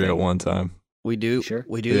do 3 thing. at one time. We do. Sure.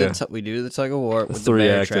 We do. Yeah. We do the tug of war with 3 the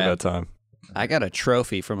bear active trap. at a time. I got a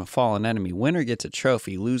trophy from a fallen enemy. Winner gets a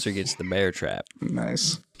trophy. Loser gets the bear trap.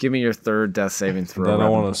 Nice. Give me your third death saving throw. Then I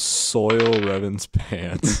Revan. want to soil Revan's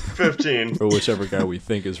pants. 15. Or whichever guy we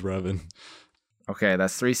think is Revan. Okay,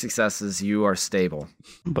 that's 3 successes. You are stable.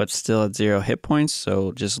 But still at 0 hit points,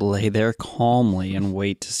 so just lay there calmly and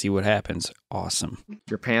wait to see what happens. Awesome.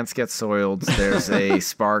 Your pants get soiled. There's a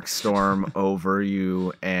spark storm over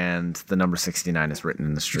you, and the number 69 is written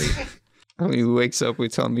in the street. When he wakes up, we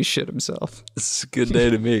tell him he shit himself. This is a good day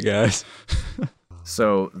to me, guys.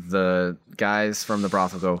 So the guys from the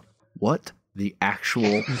brothel go, "What the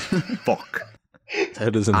actual fuck?"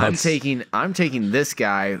 That is I'm taking this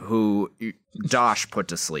guy who Dosh put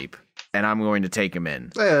to sleep, and I'm going to take him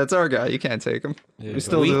in. Yeah, that's our guy. You can't take him. Yeah. We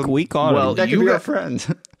still do. We caught Well, him. That you could be got- our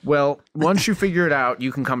friend. Well, once you figure it out,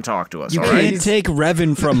 you can come talk to us. You all can't right? take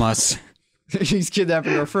Revan from us. He's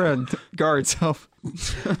kidnapping our friend. Guards, help.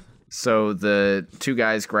 So the 2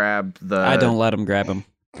 guys grab the. I don't let him grab him.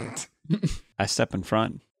 I step in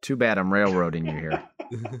front. Too bad I'm railroading you here.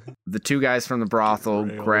 The 2 guys from the brothel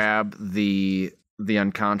grab the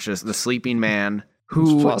unconscious, the sleeping man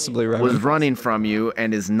who It's possibly Revan. was running from you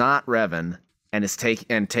and is not Revan,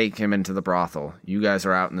 and take him into the brothel. You guys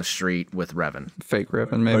are out in the street with Revan. Fake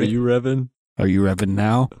Revan, maybe. Are you Revan? Are you Revan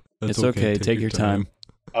now? That's It's okay. Take your time.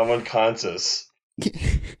 I'm unconscious.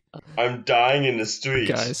 I'm dying in the street.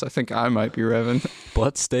 Guys, I think I might be Revan.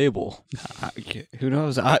 But stable. Who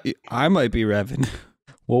knows? I might be Revan.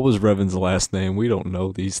 What was Revan's last name? We don't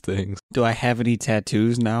know these things. Do I have any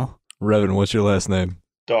tattoos now? Revan, what's your last name?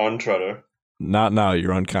 Dawn Treader. Not now,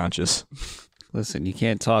 you're unconscious. Listen, you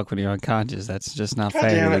can't talk when you're unconscious. That's just not God fair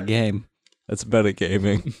damn to the it. game. That's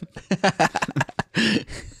metagaming.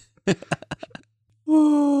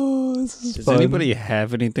 Oh, this is Does fun. anybody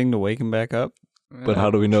have anything to wake him back up? But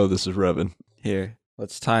how do we know this is Revan? Here,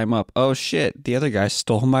 let's tie him up. Oh shit, the other guy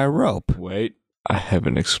stole my rope. Wait, I have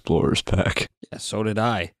an explorer's pack. Yeah, so did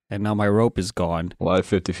I. And now my rope is gone. Well, I have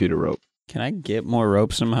 50 feet of rope. Can I get more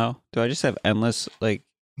rope somehow? Do I just have endless, like,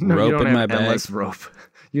 No, you rope don't in have my bag? endless rope.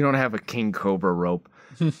 You don't have a king cobra rope.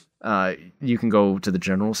 You can go to the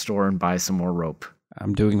general store and buy some more rope.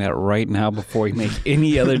 I'm doing that right now before we make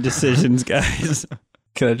any other decisions, guys.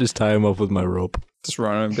 Can I just tie him up with my rope? Just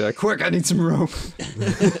run and be like, quick, I need some rope.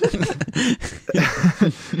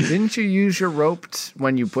 Didn't you use your rope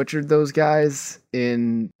when you butchered those guys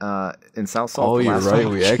in South Salt? Oh, the you're last right.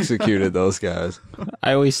 time? We executed those guys.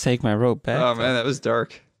 I always take my rope back. Oh, man, that was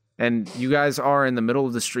dark. And you guys are in the middle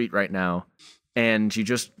of the street right now, and you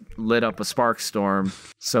just lit up a spark storm.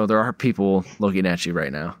 So there are people looking at you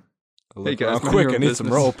right now. Hey, guys, oh, mind quick, your I own need some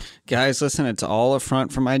business. rope. Guys, listen, it's all a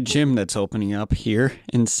front for my gym that's opening up here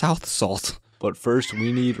in South Salt. But first,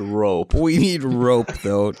 we need rope. We need rope,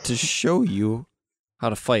 though, to show you how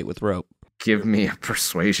to fight with rope. Give me a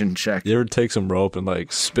persuasion check. You ever take some rope and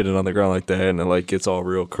like spin it on the ground like that, and it like gets all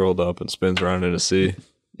real curled up and spins around in a sea?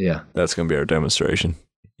 Yeah. That's gonna be our demonstration.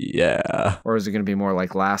 Yeah. Or is it going to be more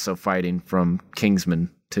like lasso fighting from Kingsman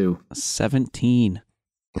 2? 17.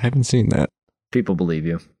 I haven't seen that. People believe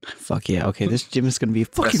you. Fuck yeah. Okay, this gym is going to be a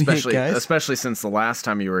fucking hit, guys. Especially since the last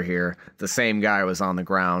time you were here, the same guy was on the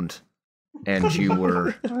ground and you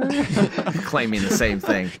were claiming the same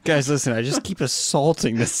thing. Guys, listen, I just keep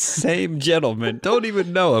assaulting the same gentleman. Don't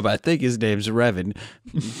even know him. I think his name's Revan,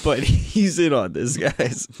 but he's in on this,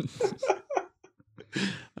 guys.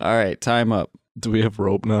 All right, time up. Do we have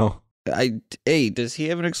rope now? Hey, does he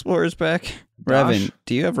have an explorer's pack? Josh? Revan,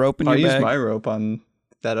 do you have rope in I'll your use bag? my rope on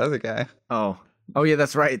that other guy. Oh yeah,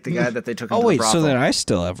 that's right. The guy that they took. Oh into wait, the so brothel. then I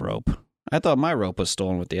still have rope. I thought my rope was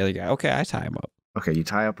stolen with the other guy. Okay, I tie him up. Okay, you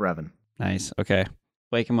tie up Revan. Nice. Okay,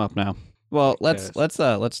 wake him up now. Well, let's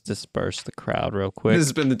disperse the crowd real quick. This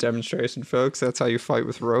has been the demonstration, folks. That's how you fight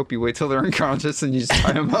with rope. You wait till they're unconscious and you just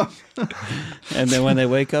tie them up. And then when they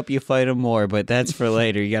wake up, you fight them more. But that's for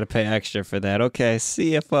later. You got to pay extra for that. Okay,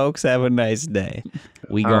 see you, folks. Have a nice day.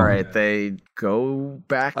 We go. All right, they go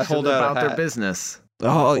back I to hold out a about their hat. business. Oh,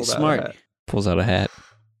 Hold out a smart. hat. Pulls out a hat.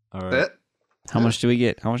 All right. How much do we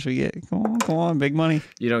get? How much do we get? Come on, big money.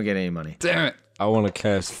 You don't get any money. Damn it. I want to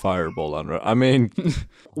cast Firebolt on. I mean,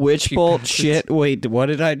 Witch bolt shit. Wait, what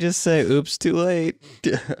did I just say? Oops, too late.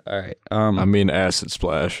 All right. I mean Acid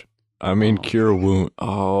Splash. I mean Cure Wound.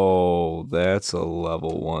 Oh, that's a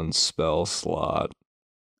level 1 spell slot.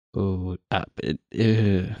 Oh, I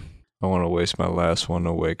want to waste my last one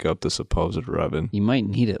to wake up the supposed Revan. you might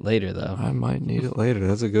need it later though. I might need it later.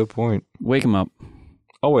 That's a good point. Wake him up.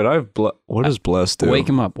 Oh wait, I have what does Bless do? Wake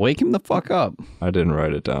him up. Wake him the fuck up. I didn't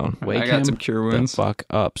write it down. Wake I got him some cure the wounds. fuck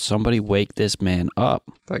up. Somebody wake this man up.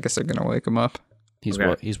 I guess they're gonna wake him up. He's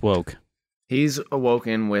Okay. he's woke. He's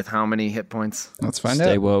awoken with how many hit points? Let's find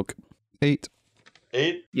Stay out. woke. 8.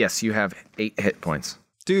 8? Yes, you have 8 hit points.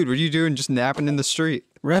 Dude, what are you doing just napping in the street?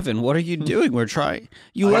 Revan, what are you doing? We're trying.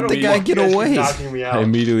 You I let don't the know, guy you get guys keep away. knocking me out. I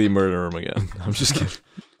immediately murder him again. I'm just kidding.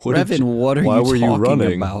 Revan, what are why you were you talking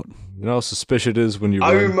running? about? You know how suspicious it is when you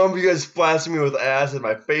I run? remember you guys blasting me with acid.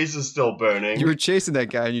 My face is still burning. You were chasing that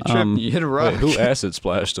guy and you tripped and you hit a rock. Wait, who acid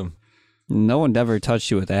splashed him? No one ever touched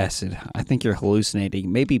you with acid. I think you're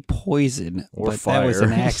hallucinating. Maybe poison, Or but that was fire.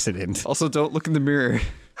 an accident. Also, don't look in the mirror.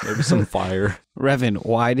 Maybe some fire. Revan,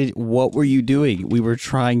 what were you doing? We were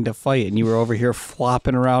trying to fight and you were over here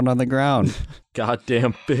flopping around on the ground.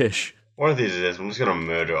 Goddamn fish. One of these days, I'm just gonna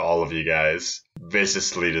murder all of you guys.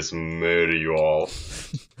 Viciously just murder you all.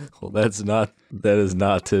 Well, that is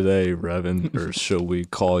not today, Revan. Or shall we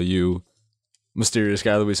call you mysterious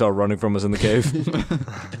guy that we saw running from us in the cave?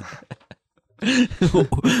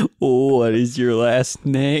 What is your last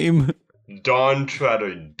name? Don Treader,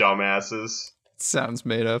 you dumbasses. Sounds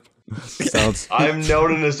made up. Sounds. I'm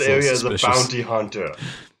known in this Sounds area as a suspicious. bounty hunter.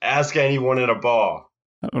 Ask anyone in a bar.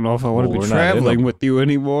 I don't know if I want Well, to we're be not in traveling a- with you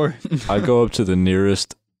anymore. I go up to the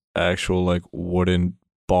nearest actual like wooden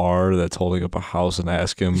bar that's holding up a house and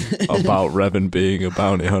ask him about Revan being a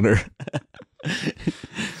bounty hunter.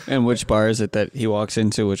 And which bar is it that he walks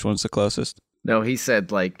into? Which one's the closest? No, he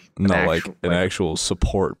said like An actual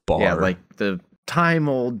support bar. Yeah, like the time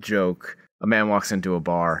old joke. A man walks into a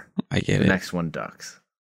bar. I get the it. next one ducks.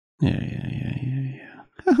 Yeah.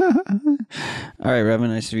 All right, Revan,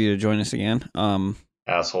 nice of you to join us again.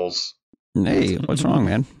 Assholes. Hey, what's wrong,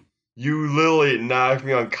 man? You literally knocked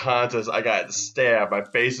me unconscious. I got stabbed. My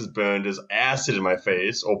face is burned. There's acid in my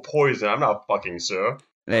face. Or poison. I'm not fucking sure.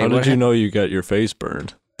 Hey, How what did you know you got your face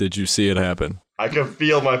burned? Did you see it happen? I can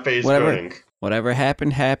feel my face burning. Whatever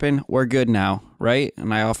happened. We're good now, right?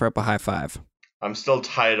 And I offer up a high five. I'm still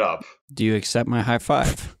tied up. Do you accept my high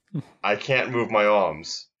five? I can't move my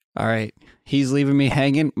arms. All right. He's leaving me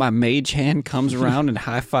hanging. My mage hand comes around and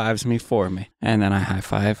high fives me for me. And then I high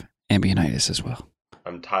five Ambionitis as well.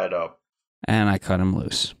 I'm tied up. And I cut him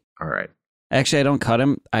loose. All right. Actually, I don't cut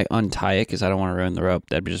him. I untie it because I don't want to ruin the rope.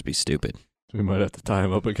 That'd just be stupid. We might have to tie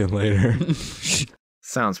him up again later.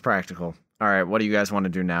 Sounds practical. All right, what do you guys want to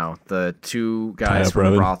do now? The two guys up, from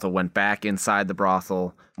the Revan. brothel went back inside the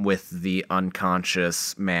brothel with the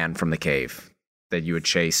unconscious man from the cave that you had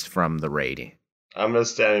chased from the raid. I'm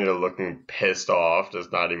just standing there looking pissed off,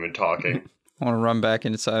 just not even talking. I want to run back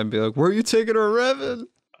inside and be like, where are you taking her, Revan?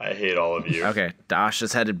 I hate all of you. Okay, Dash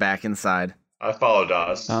is headed back inside. I follow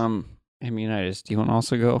Das. Ambionitis, do you want to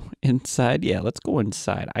also go inside? Yeah, let's go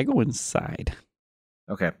inside. I go inside.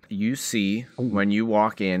 Okay, you see when you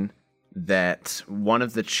walk in that one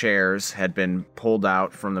of the chairs had been pulled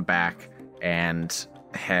out from the back and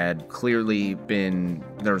had clearly been,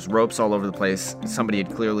 there's ropes all over the place. Somebody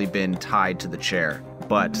had clearly been tied to the chair,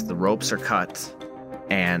 but the ropes are cut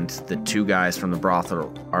and the two guys from the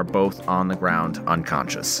brothel are both on the ground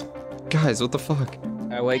unconscious. Guys, what the fuck?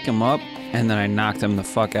 I wake him up and then I knock them the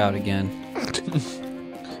fuck out again.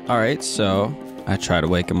 All right, so I try to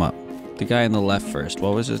wake him up. The guy on the left first.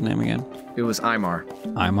 What was his name again? It was Aymar.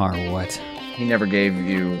 Aymar what? He never gave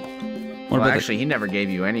you, What about he never gave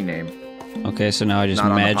you any name. Okay, so now I just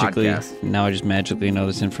Not on the magically know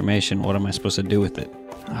this information. What am I supposed to do with it?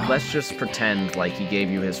 Let's just pretend like he gave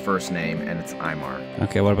you his first name and it's Aymar.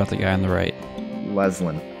 Okay, what about the guy on the right?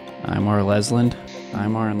 Lesland. Aymar Lesland?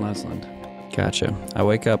 Aymar and Lesland. Gotcha. I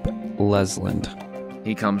wake up Lesland.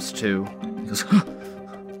 He comes to. He goes,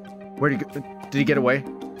 where'd he go? Did he get away?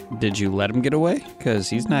 Did you let him get away? Because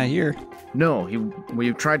he's not here. No,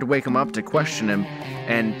 we tried to wake him up to question him,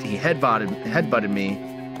 and he headbutted me,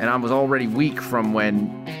 and I was already weak from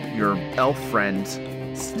when your elf friend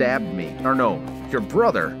stabbed me. Or no, your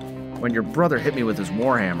brother. When your brother hit me with his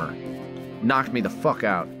warhammer. Knocked me the fuck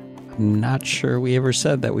out. I'm not sure we ever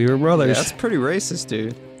said that we were brothers. Yeah, that's pretty racist,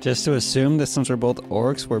 dude. Just to assume that since we're both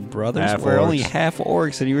orcs, we're brothers. Half we're only orcs. half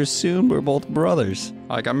orcs, and you assume we're both brothers.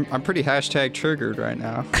 Like, I'm pretty hashtag triggered right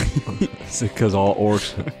now. Is it because all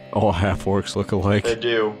half orcs look alike? They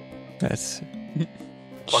do. That's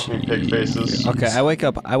Fucking pig faces. okay. I wake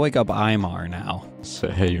up Aymar now. Say,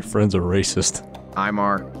 hey, your friend's a racist.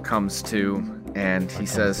 Aymar comes to, and he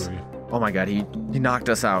says, oh my god, he knocked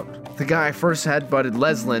us out. The guy first headbutted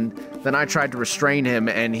Lesland, then I tried to restrain him,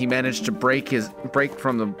 and he managed to break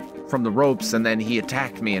from the ropes, and then he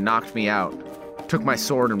attacked me and knocked me out. Took my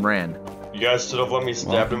sword and ran. You guys should have let me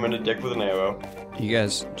stab him in the dick with an arrow. You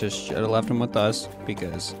guys just should have left him with us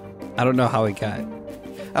because I don't know how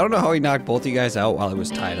he knocked both you guys out while he was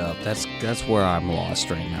tied up. That's where I'm lost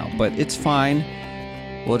right now. But it's fine.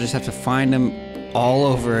 We'll just have to find him all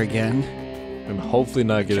over again. And hopefully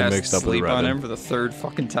not get it Cast mixed up with sleep on him Revan. for the third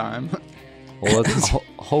fucking time. Well,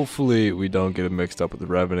 hopefully we don't get it mixed up with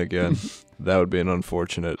Revan again. That would be an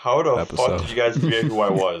unfortunate How the episode. fuck did you guys forget who I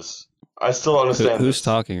was? I still don't understand. Who's this.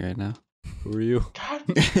 talking right now? Who are you?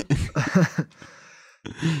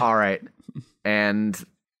 All right. And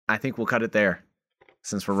I think we'll cut it there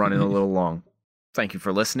since we're running a little long. Thank you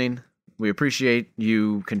for listening. We appreciate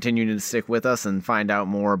you continuing to stick with us and find out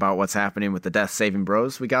more about what's happening with the Death Saving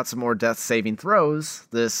Bros. We got some more Death Saving Throws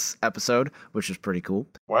this episode, which is pretty cool.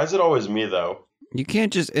 Why is it always me, though? You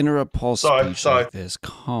can't just interrupt Paul's speech like this.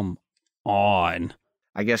 Come on.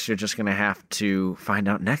 I guess you're just going to have to find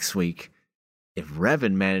out next week if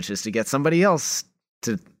Revan manages to get somebody else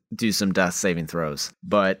to do some Death Saving Throws.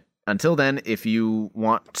 But until then, if you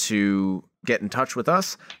want to get in touch with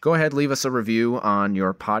us, go ahead, leave us a review on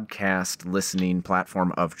your podcast listening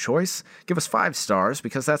platform of choice. Give us 5 stars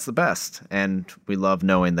because that's the best. And we love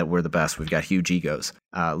knowing that we're the best. We've got huge egos.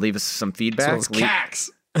 Leave us some feedback. Cacks.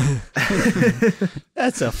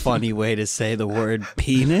 That's a funny way to say the word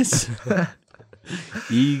penis.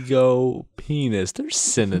 Ego, penis. They're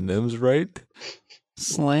synonyms, right?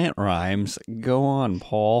 Slant rhymes. Go on,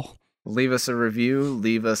 Paul. Leave us a review.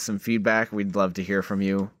 Leave us some feedback. We'd love to hear from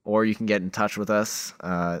you. Or you can get in touch with us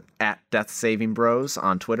at Death Saving Bros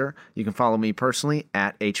on Twitter. You can follow me personally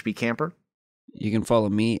at HB Camper. You can follow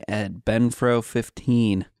me at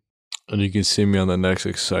Benfro15. And you can see me on the next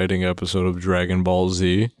exciting episode of Dragon Ball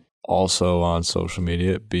Z. Also on social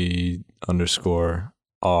media,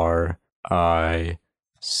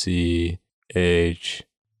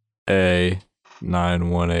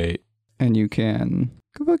 B_RICHA918. And you can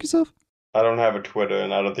go fuck yourself. I don't have a Twitter,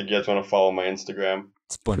 and I don't think you guys want to follow my Instagram.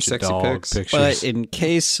 It's a bunch For of sexy dog pics. pictures. But in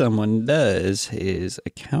case someone does, his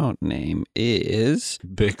account name is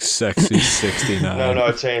Big Sexy 69. No,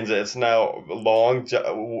 I changed it. It's now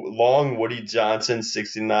Long Woody Johnson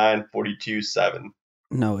 6942-7.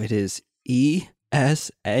 No, it is ESNEMETHZ.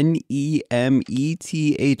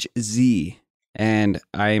 And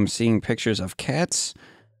I am seeing pictures of cats,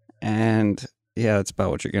 and yeah, that's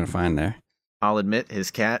about what you're going to find there. I'll admit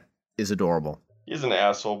his cat is adorable. He's an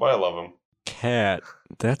asshole, but I love him. Cat.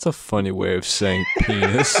 That's a funny way of saying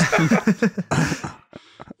penis.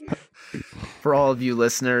 For all of you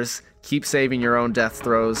listeners, keep saving your own death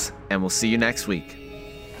throws, and we'll see you next week.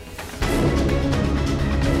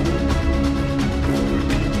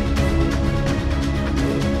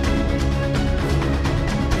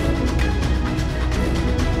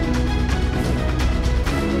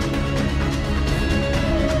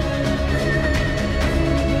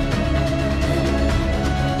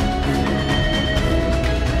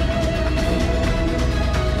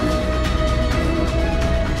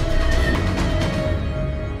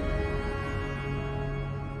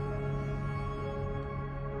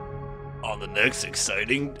 On the next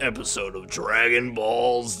exciting episode of Dragon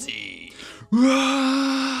Ball Z. On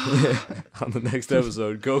the next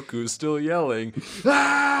episode, Goku's still yelling.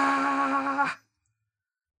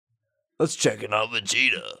 Let's check it out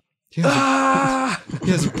Vegeta. He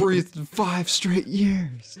hasn't breathed in 5 straight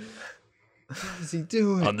years. What is he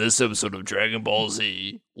doing? On this episode of Dragon Ball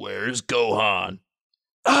Z, where's Gohan?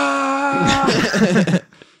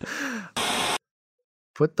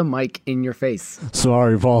 Put the mic in your face.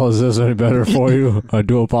 Sorry, Paul, is this any better for you? I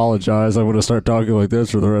do apologize. I'm going to start talking like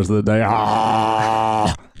this for the rest of the day.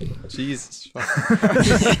 Jesus.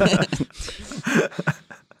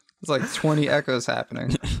 It's like 20 echoes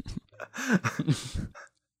happening.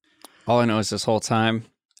 All I know is this whole time,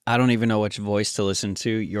 I don't even know which voice to listen to,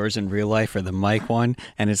 yours in real life or the mic one,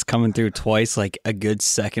 and it's coming through twice, like a good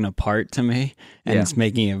second apart to me, and it's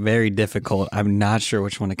making it very difficult. I'm not sure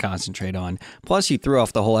which one to concentrate on. Plus, you threw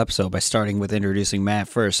off the whole episode by starting with introducing Matt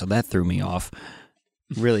first, so that threw me off.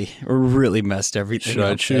 Really messed everything Should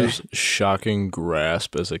up. I choose Shocking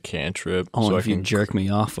Grasp as a cantrip? Only if you jerk me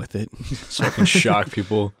off with it. So I can shock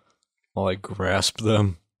people while I grasp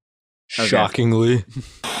them. Okay. Shockingly.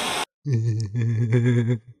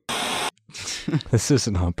 This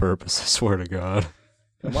isn't on purpose, I swear to God.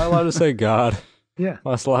 Am I allowed to say God? Yeah.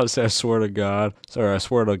 Am I allowed to say I swear to God? Sorry, I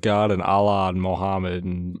swear to God and Allah and Muhammad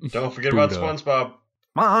and Don't forget Buddha. about SpongeBob.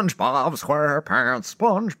 SpongeBob SquarePants,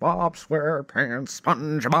 SpongeBob SquarePants,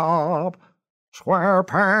 SpongeBob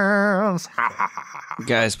SquarePants. Ha ha ha ha.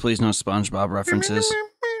 Guys, please no SpongeBob references.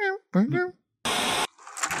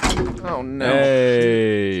 Oh no.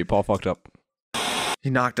 Hey, Paul fucked up. He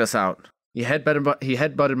knocked us out. He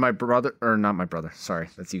headbutted my brother, or not my brother. Sorry,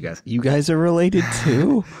 that's you guys. You guys are related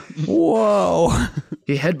too? Whoa.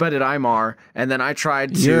 He headbutted Imar, and then I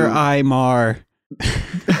tried to. You're Imar.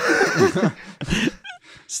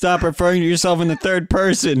 Stop referring to yourself in the third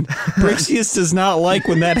person. Brixius does not like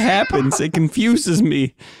when that happens. It confuses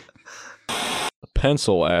me. A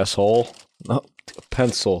pencil, asshole. No, a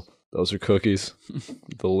pencil. Those are cookies.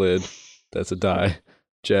 The lid. That's a die.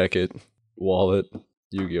 Jacket. Wallet.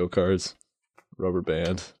 Yu-Gi-Oh cards. Rubber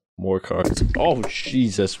band. More cards. Oh,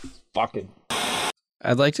 Jesus fucking.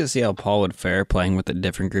 I'd like to see how Paul would fare playing with a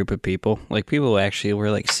different group of people. Like, people who actually were,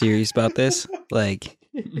 like, serious about this. Like,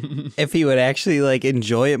 if he would actually, like,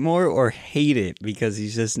 enjoy it more or hate it because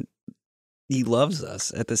he loves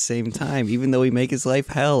us at the same time, even though we make his life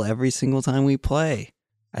hell every single time we play.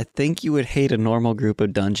 I think you would hate a normal group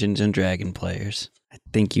of Dungeons and Dragon players.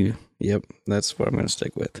 Yep, that's what I'm going to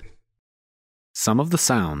stick with. Some of the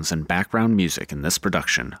sounds and background music in this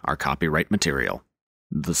production are copyright material.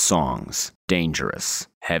 The songs Dangerous,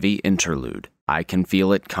 Heavy Interlude, I Can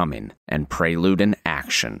Feel It Coming, and Prelude in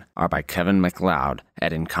Action are by Kevin MacLeod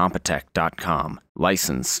at Incompetech.com,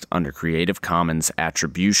 licensed under Creative Commons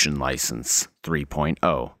Attribution License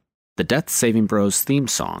 3.0. The Death Saving Bros theme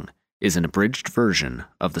song is an abridged version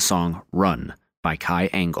of the song Run by Kai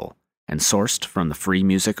Angle and sourced from the Free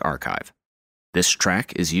Music Archive. This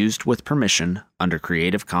track is used with permission under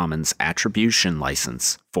Creative Commons Attribution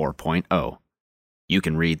License 4.0. You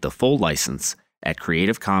can read the full license at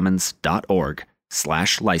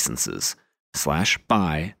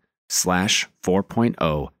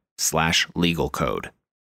creativecommons.org/licenses/by/4.0/legal code.